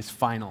 salvation is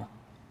final.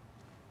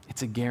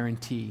 It's a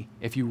guarantee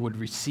if you would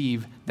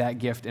receive that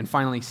gift. And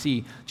finally,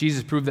 C,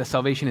 Jesus proved that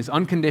salvation is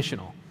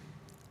unconditional.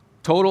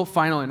 Total,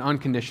 final, and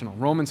unconditional.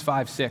 Romans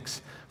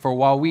 5:6. For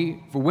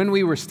when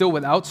we were still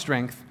without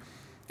strength,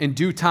 in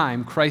due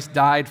time, Christ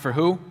died for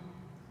who?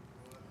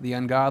 The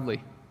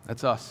ungodly.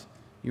 That's us,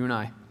 you and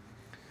I.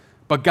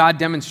 But God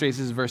demonstrates,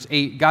 this is verse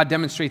 8, God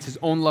demonstrates his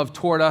own love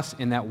toward us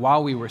in that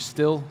while we were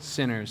still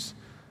sinners,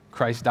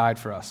 Christ died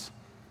for us.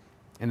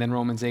 And then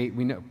Romans 8,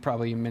 we know,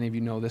 probably many of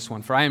you know this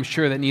one. For I am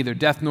sure that neither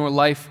death nor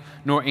life,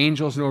 nor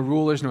angels, nor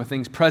rulers, nor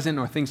things present,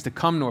 nor things to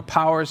come, nor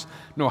powers,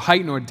 nor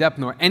height, nor depth,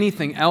 nor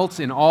anything else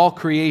in all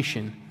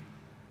creation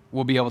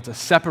will be able to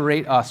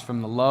separate us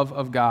from the love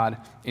of God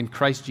in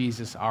Christ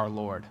Jesus our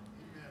Lord.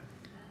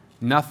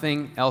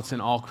 Nothing else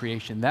in all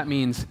creation. That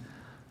means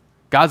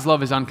God's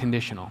love is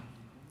unconditional.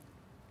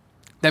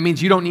 That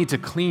means you don't need to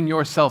clean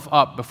yourself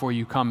up before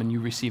you come and you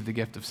receive the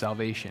gift of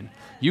salvation.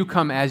 You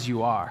come as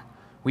you are.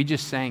 We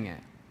just sang it.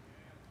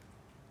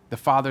 The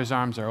Father's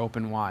arms are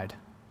open wide.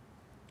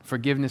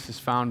 Forgiveness is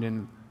found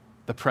in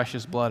the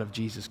precious blood of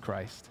Jesus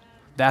Christ.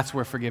 That's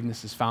where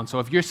forgiveness is found. So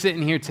if you're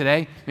sitting here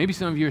today, maybe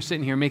some of you are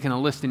sitting here making a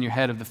list in your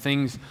head of the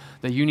things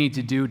that you need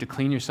to do to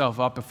clean yourself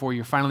up before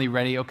you're finally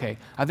ready. Okay,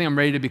 I think I'm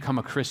ready to become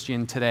a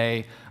Christian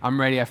today. I'm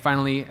ready. I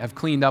finally have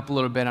cleaned up a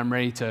little bit. I'm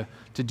ready to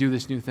do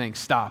this new thing.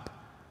 Stop.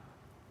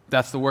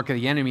 That's the work of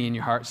the enemy in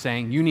your heart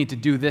saying you need to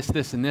do this,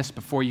 this, and this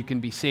before you can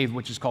be saved,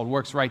 which is called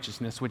works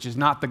righteousness, which is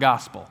not the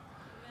gospel.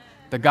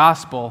 The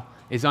gospel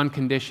is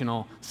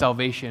unconditional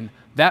salvation.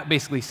 That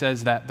basically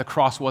says that the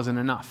cross wasn't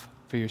enough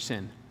for your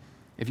sin.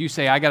 If you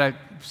say, I got to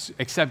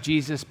accept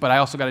Jesus, but I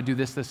also got to do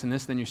this, this, and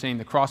this, then you're saying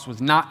the cross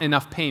was not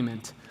enough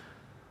payment.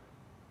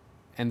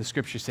 And the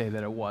scriptures say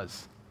that it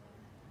was.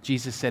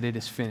 Jesus said it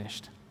is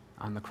finished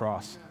on the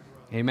cross.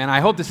 Amen. I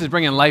hope this is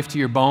bringing life to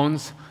your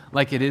bones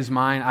like it is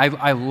mine.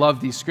 I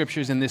love these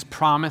scriptures and this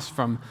promise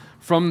from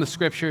the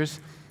scriptures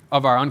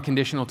of our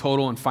unconditional,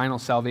 total, and final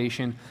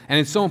salvation. And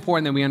it's so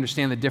important that we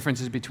understand the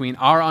differences between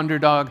our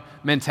underdog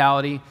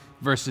mentality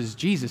versus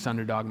Jesus'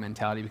 underdog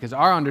mentality, because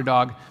our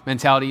underdog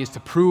mentality is to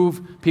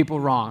prove people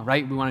wrong,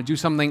 right? We want to do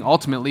something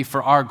ultimately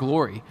for our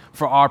glory,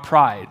 for our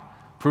pride.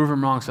 Prove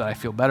them wrong so that I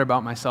feel better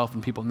about myself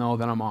and people know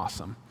that I'm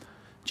awesome.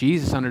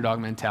 Jesus' underdog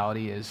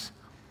mentality is,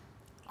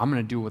 I'm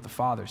going to do what the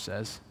Father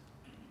says.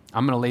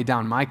 I'm going to lay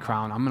down my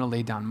crown. I'm going to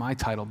lay down my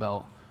title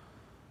belt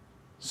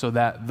so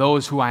that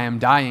those who I am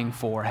dying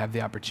for have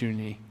the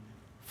opportunity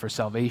for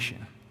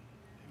salvation.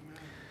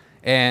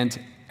 And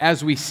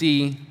as we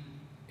see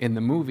in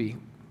the movie,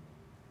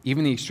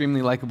 even the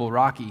extremely likable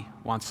Rocky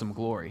wants some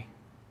glory,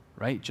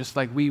 right? Just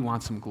like we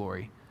want some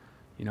glory.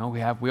 You know,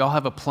 we all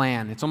have a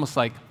plan. It's almost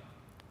like,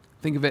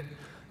 think of it,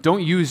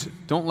 don't use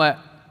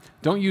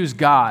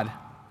God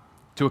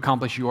to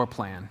accomplish your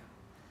plan.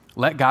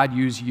 Let God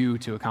use you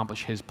to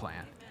accomplish his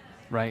plan,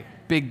 right?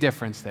 Big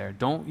difference there.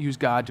 Don't use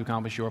God to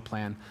accomplish your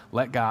plan.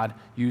 Let God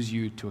use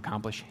you to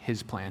accomplish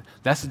his plan.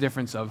 That's the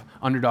difference of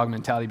underdog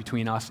mentality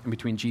between us and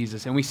between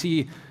Jesus. And we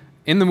see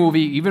in the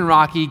movie, even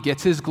Rocky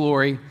gets his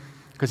glory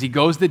because he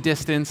goes the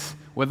distance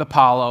with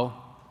Apollo,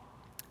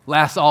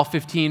 lasts all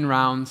 15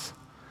 rounds,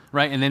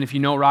 right? And then if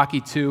you know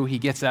Rocky 2, he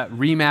gets that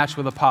rematch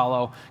with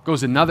Apollo,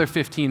 goes another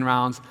 15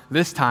 rounds,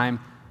 this time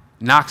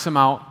knocks him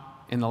out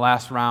in the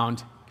last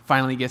round,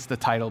 finally gets the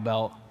title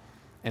belt,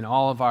 and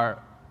all of our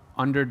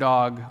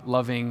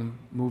underdog-loving,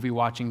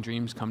 movie-watching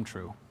dreams come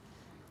true.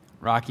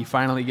 Rocky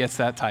finally gets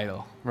that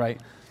title,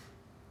 right?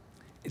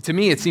 To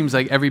me, it seems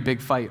like every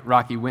big fight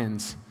Rocky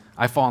wins,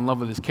 I fall in love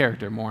with his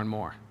character more and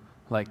more.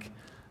 Like,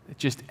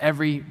 just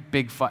every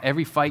big fight,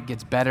 every fight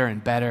gets better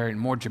and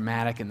more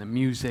dramatic, and the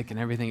music and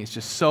everything is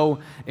just so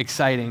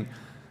exciting.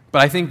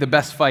 But I think the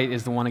best fight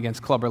is the one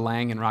against Clubber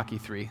Lang in Rocky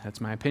 3. That's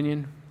my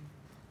opinion.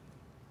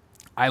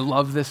 I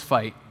love this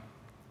fight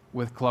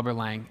with Clubber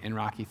Lang in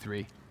Rocky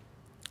 3.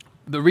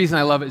 The reason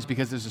I love it is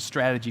because there's a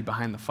strategy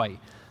behind the fight.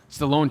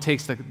 Stallone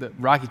takes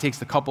Rocky takes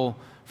the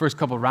first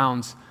couple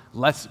rounds,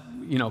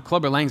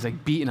 Clubber Lang's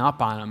like beating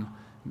up on him,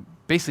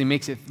 basically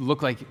makes it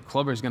look like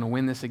Clubber's going to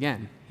win this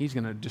again. He's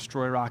going to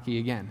destroy Rocky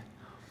again.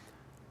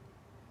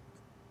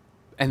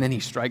 And then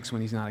he strikes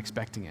when he's not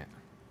expecting it.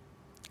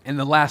 And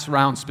the last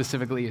round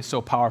specifically is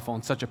so powerful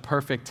and such a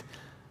perfect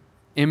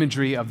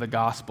imagery of the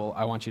gospel.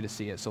 I want you to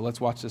see it. So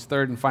let's watch this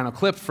third and final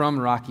clip from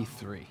Rocky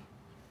 3.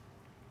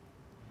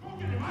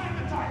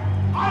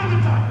 Out of the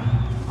time.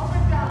 Up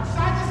and down,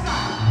 side to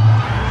side.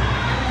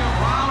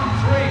 Round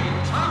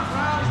 3. Top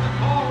rounds to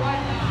call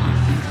right now.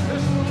 This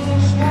is a little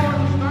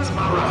slower. It's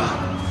my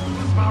round.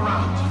 It's my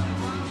round.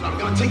 So I'm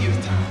going to take you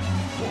this time.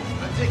 I'm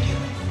going to take you.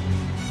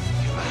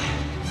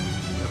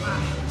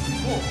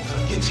 Come on.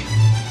 Gonna get you.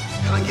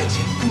 Gonna get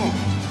you. Come on.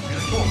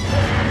 Come on.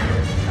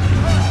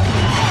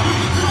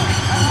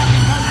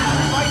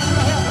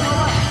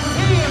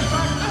 He is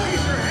back to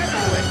Caesar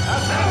heavyweight.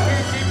 That's how we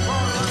keep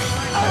going.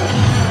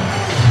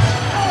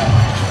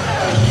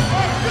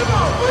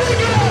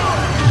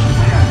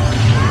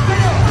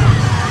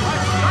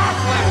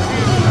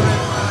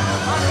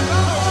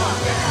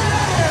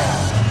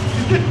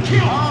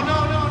 Killed. Oh, no.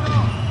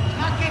 He's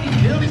not getting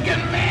killed. He's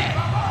getting mad.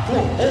 Come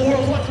on, whole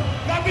world's watching.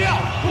 Knock me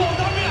out. Come on,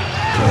 knock me out.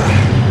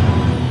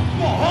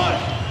 Come on, hard.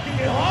 Get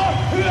me hard.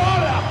 Hit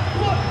hard.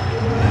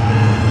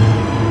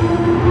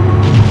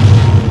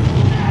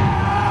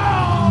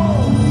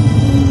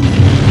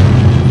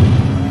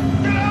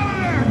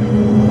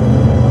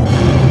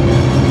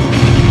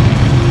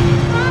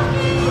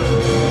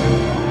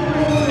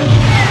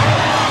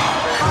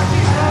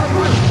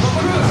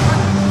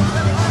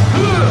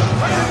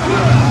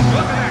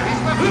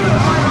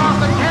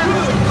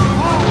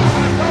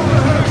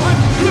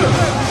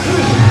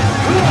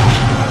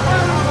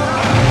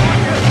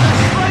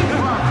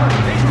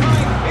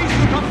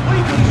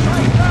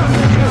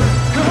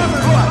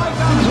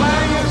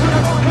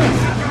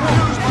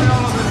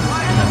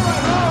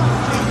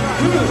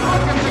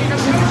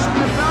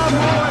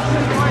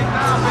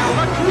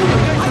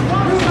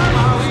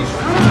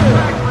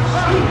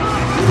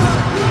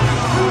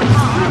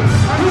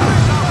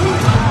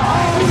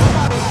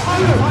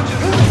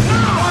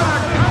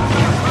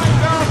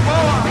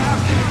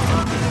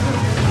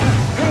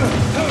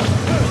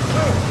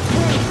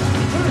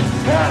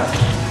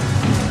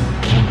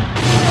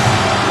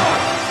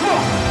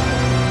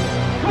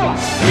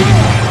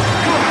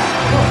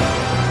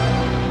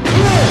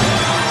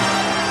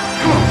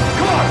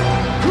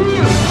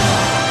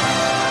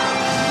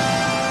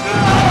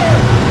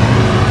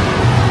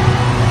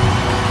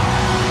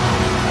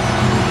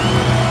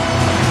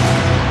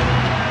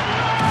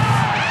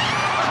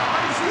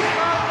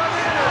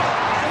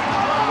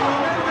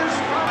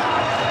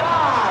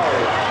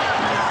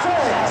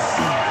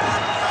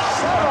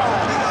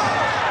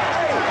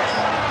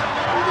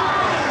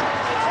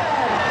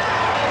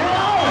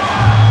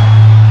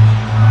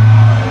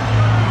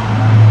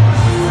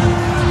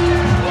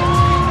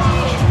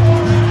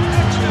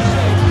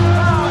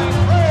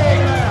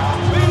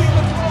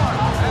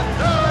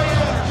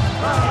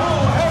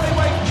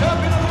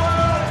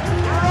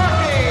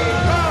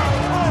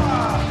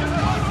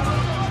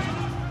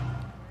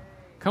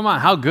 Come on,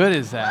 how good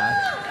is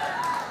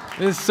that?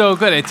 This is so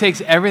good. It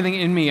takes everything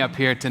in me up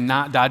here to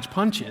not dodge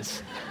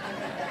punches.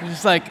 It's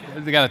just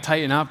like, they got to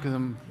tighten up because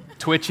I'm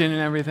twitching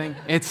and everything.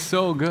 It's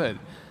so good.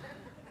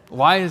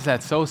 Why is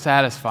that so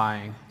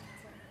satisfying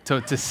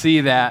to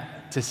see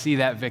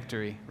that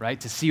victory, right?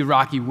 To see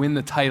Rocky win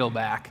the title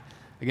back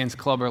against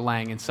Clubber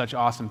Lang in such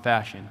awesome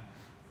fashion?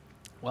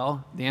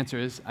 Well, the answer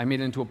is I made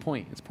it into a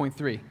point. It's point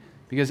 3.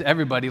 Because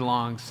everybody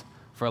longs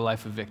for a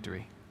life of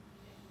victory.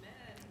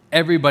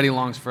 Everybody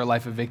longs for a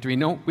life of victory.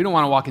 No, we don't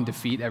want to walk in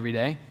defeat every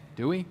day,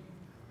 do we?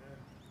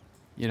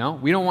 You know,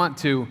 we don't want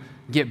to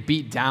get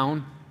beat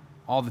down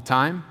all the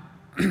time.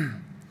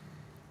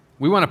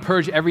 We want to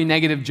purge every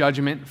negative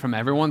judgment from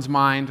everyone's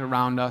mind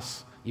around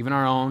us, even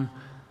our own.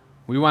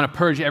 We want to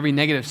purge every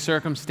negative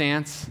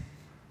circumstance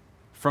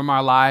from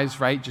our lives,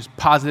 right? Just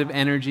positive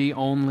energy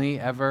only,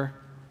 ever.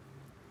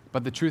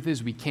 But the truth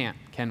is we can't,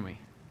 can we?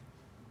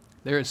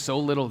 There is so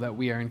little that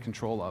we are in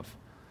control of.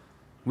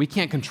 We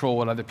can't control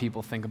what other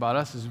people think about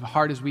us as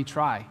hard as we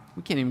try.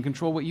 We can't even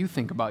control what you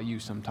think about you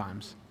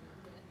sometimes,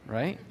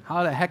 right?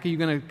 How the heck are you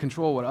going to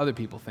control what other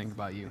people think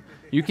about you?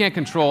 You can't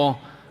control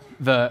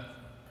the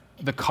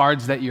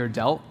cards that you're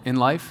dealt in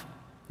life.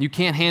 You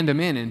can't hand them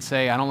in and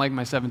say, I don't like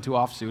my 7-2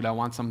 offsuit, I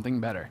want something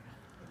better.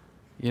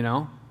 You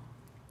know?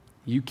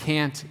 You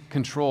can't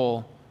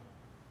control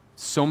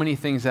so many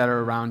things that are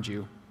around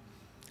you.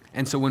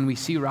 And so when we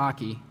see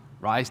Rocky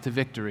rise to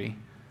victory,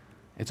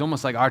 it's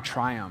almost like our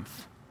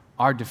triumph,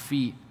 our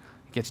defeat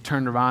gets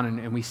turned around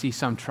and we see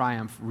some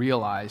triumph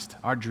realized,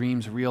 our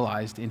dreams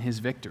realized in his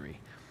victory.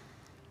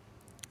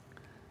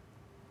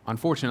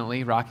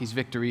 Unfortunately, Rocky's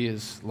victory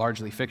is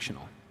largely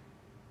fictional.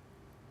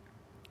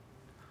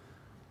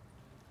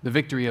 The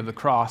victory of the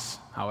cross,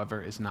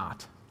 however, is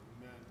not.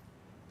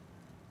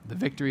 The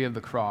victory of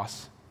the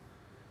cross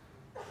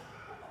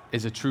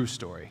is a true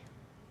story.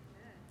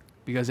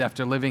 Because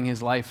after living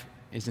his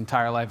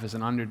entire life as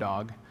an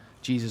underdog,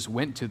 Jesus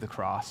went to the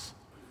cross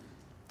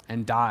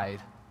and died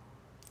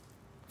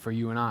for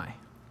you and I,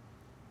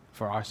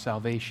 for our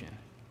salvation,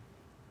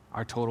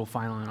 our total,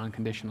 final, and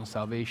unconditional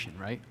salvation,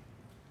 right?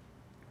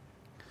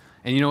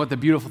 And you know what the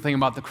beautiful thing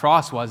about the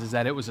cross was is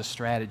that it was a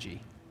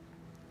strategy.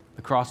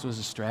 The cross was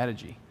a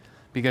strategy.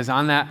 Because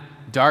on that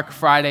dark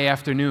Friday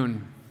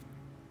afternoon,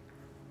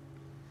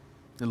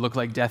 it looked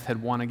like death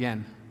had won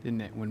again,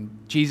 didn't it? When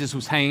Jesus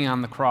was hanging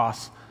on the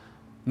cross,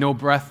 no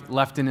breath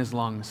left in his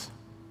lungs.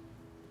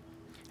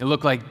 It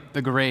looked like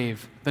the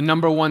grave, the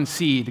number 1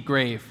 seed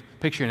grave.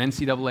 Picture an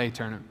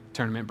NCAA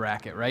tournament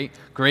bracket, right?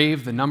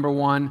 Grave, the number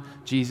 1,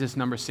 Jesus,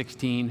 number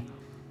 16.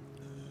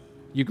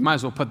 You might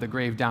as well put the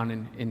grave down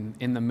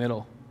in the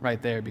middle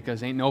right there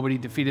because ain't nobody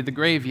defeated the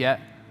grave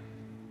yet.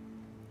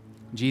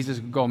 Jesus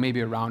could go maybe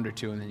a round or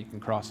two and then you can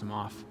cross him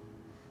off.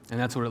 And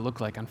that's what it looked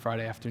like on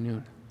Friday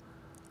afternoon.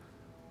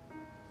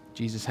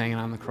 Jesus hanging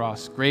on the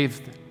cross.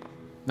 Grave,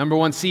 number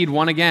 1 seed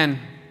won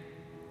again.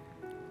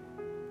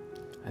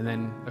 And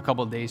then a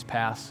couple of days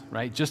pass,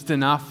 right? Just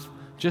enough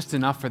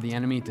for the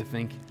enemy to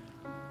think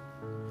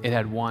it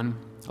had won.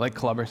 Like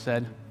Clubber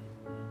said,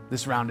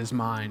 this round is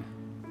mine.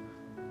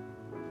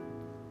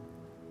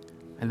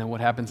 And then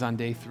what happens on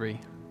day 3?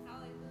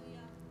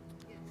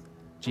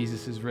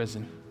 Jesus is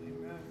risen.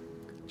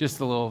 Just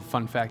a little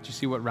fun fact. You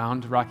see what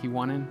round Rocky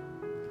won in?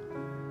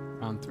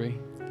 Round 3. It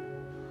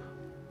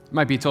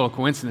might be a total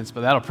coincidence,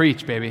 but that'll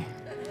preach, baby.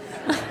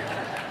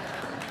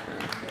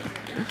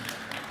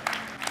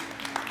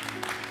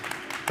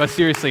 But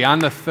seriously, on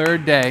the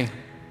 3rd day,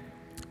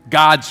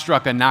 God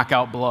struck a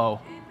knockout blow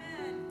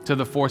to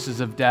the forces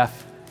of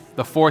death,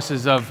 the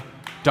forces of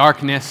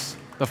darkness,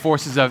 the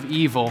forces of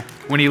evil,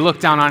 when he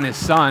looked down on his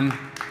son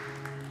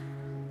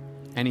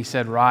and he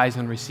said, rise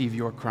and receive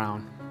your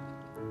crown.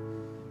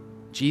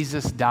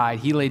 Jesus died.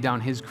 He laid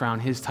down his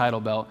crown, his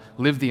title belt,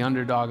 lived the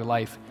underdog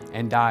life,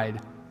 and died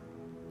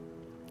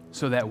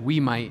so that we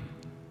might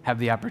have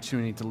the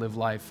opportunity to live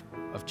life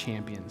of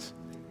champions.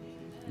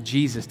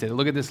 Jesus did it.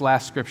 Look at this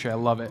last scripture. I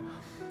love it.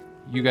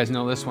 You guys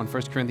know this one,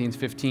 1 Corinthians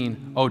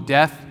 15. Oh,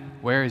 death,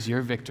 where is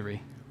your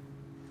victory?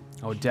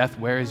 Oh, death,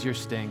 where is your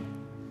sting?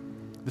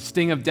 The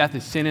sting of death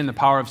is sin, and the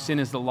power of sin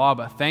is the law.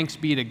 But thanks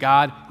be to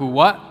God who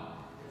what?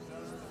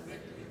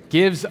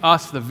 Gives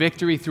us the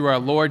victory through our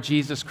Lord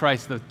Jesus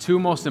Christ. The 2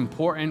 most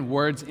important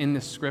words in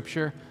this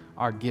scripture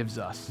are gives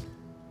us.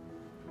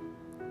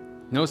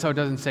 Notice how it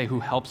doesn't say who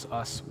helps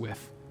us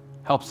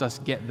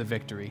get the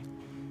victory.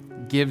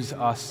 Gives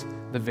us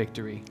the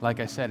victory. Like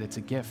I said, it's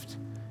a gift.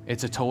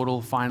 It's a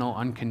total, final,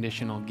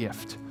 unconditional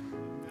gift.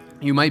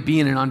 You might be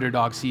in an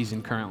underdog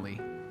season currently.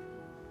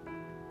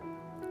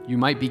 You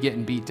might be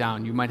getting beat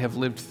down. You might have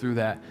lived through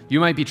that. You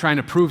might be trying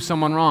to prove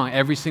someone wrong.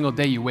 Every single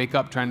day you wake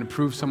up trying to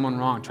prove someone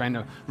wrong, trying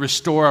to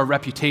restore a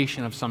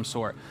reputation of some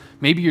sort.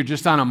 Maybe you're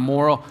just on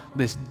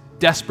this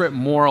desperate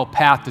moral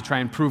path to try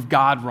and prove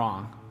God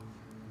wrong,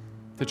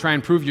 to try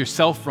and prove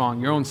yourself wrong,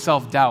 your own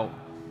self-doubt.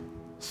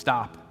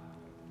 Stop.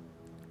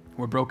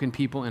 We're broken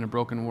people in a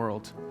broken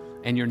world,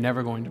 and you're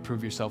never going to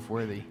prove yourself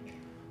worthy.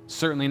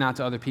 Certainly not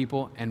to other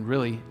people, and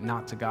really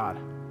not to God.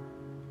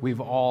 We've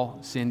all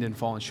sinned and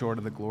fallen short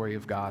of the glory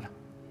of God.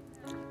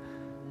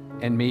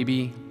 And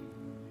maybe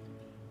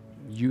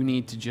you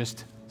need to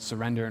just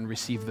surrender and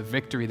receive the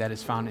victory that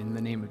is found in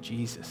the name of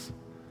Jesus.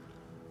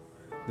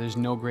 There's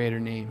no greater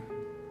name.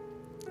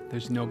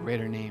 There's no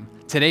greater name.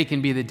 Today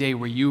can be the day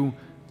where you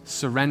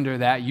surrender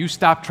that. You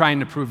stop trying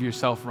to prove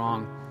yourself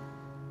wrong.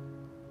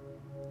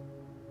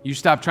 You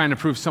stop trying to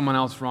prove someone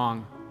else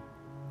wrong.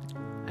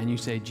 And you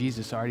say,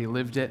 Jesus already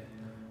lived it,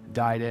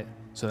 died it,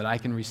 so that I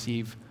can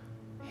receive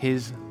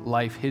his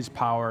life, his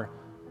power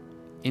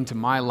into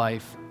my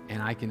life,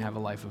 and I can have a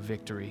life of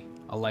victory,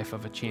 a life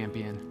of a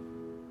champion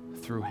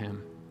through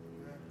him.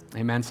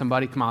 Amen,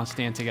 somebody? Come on,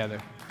 stand together.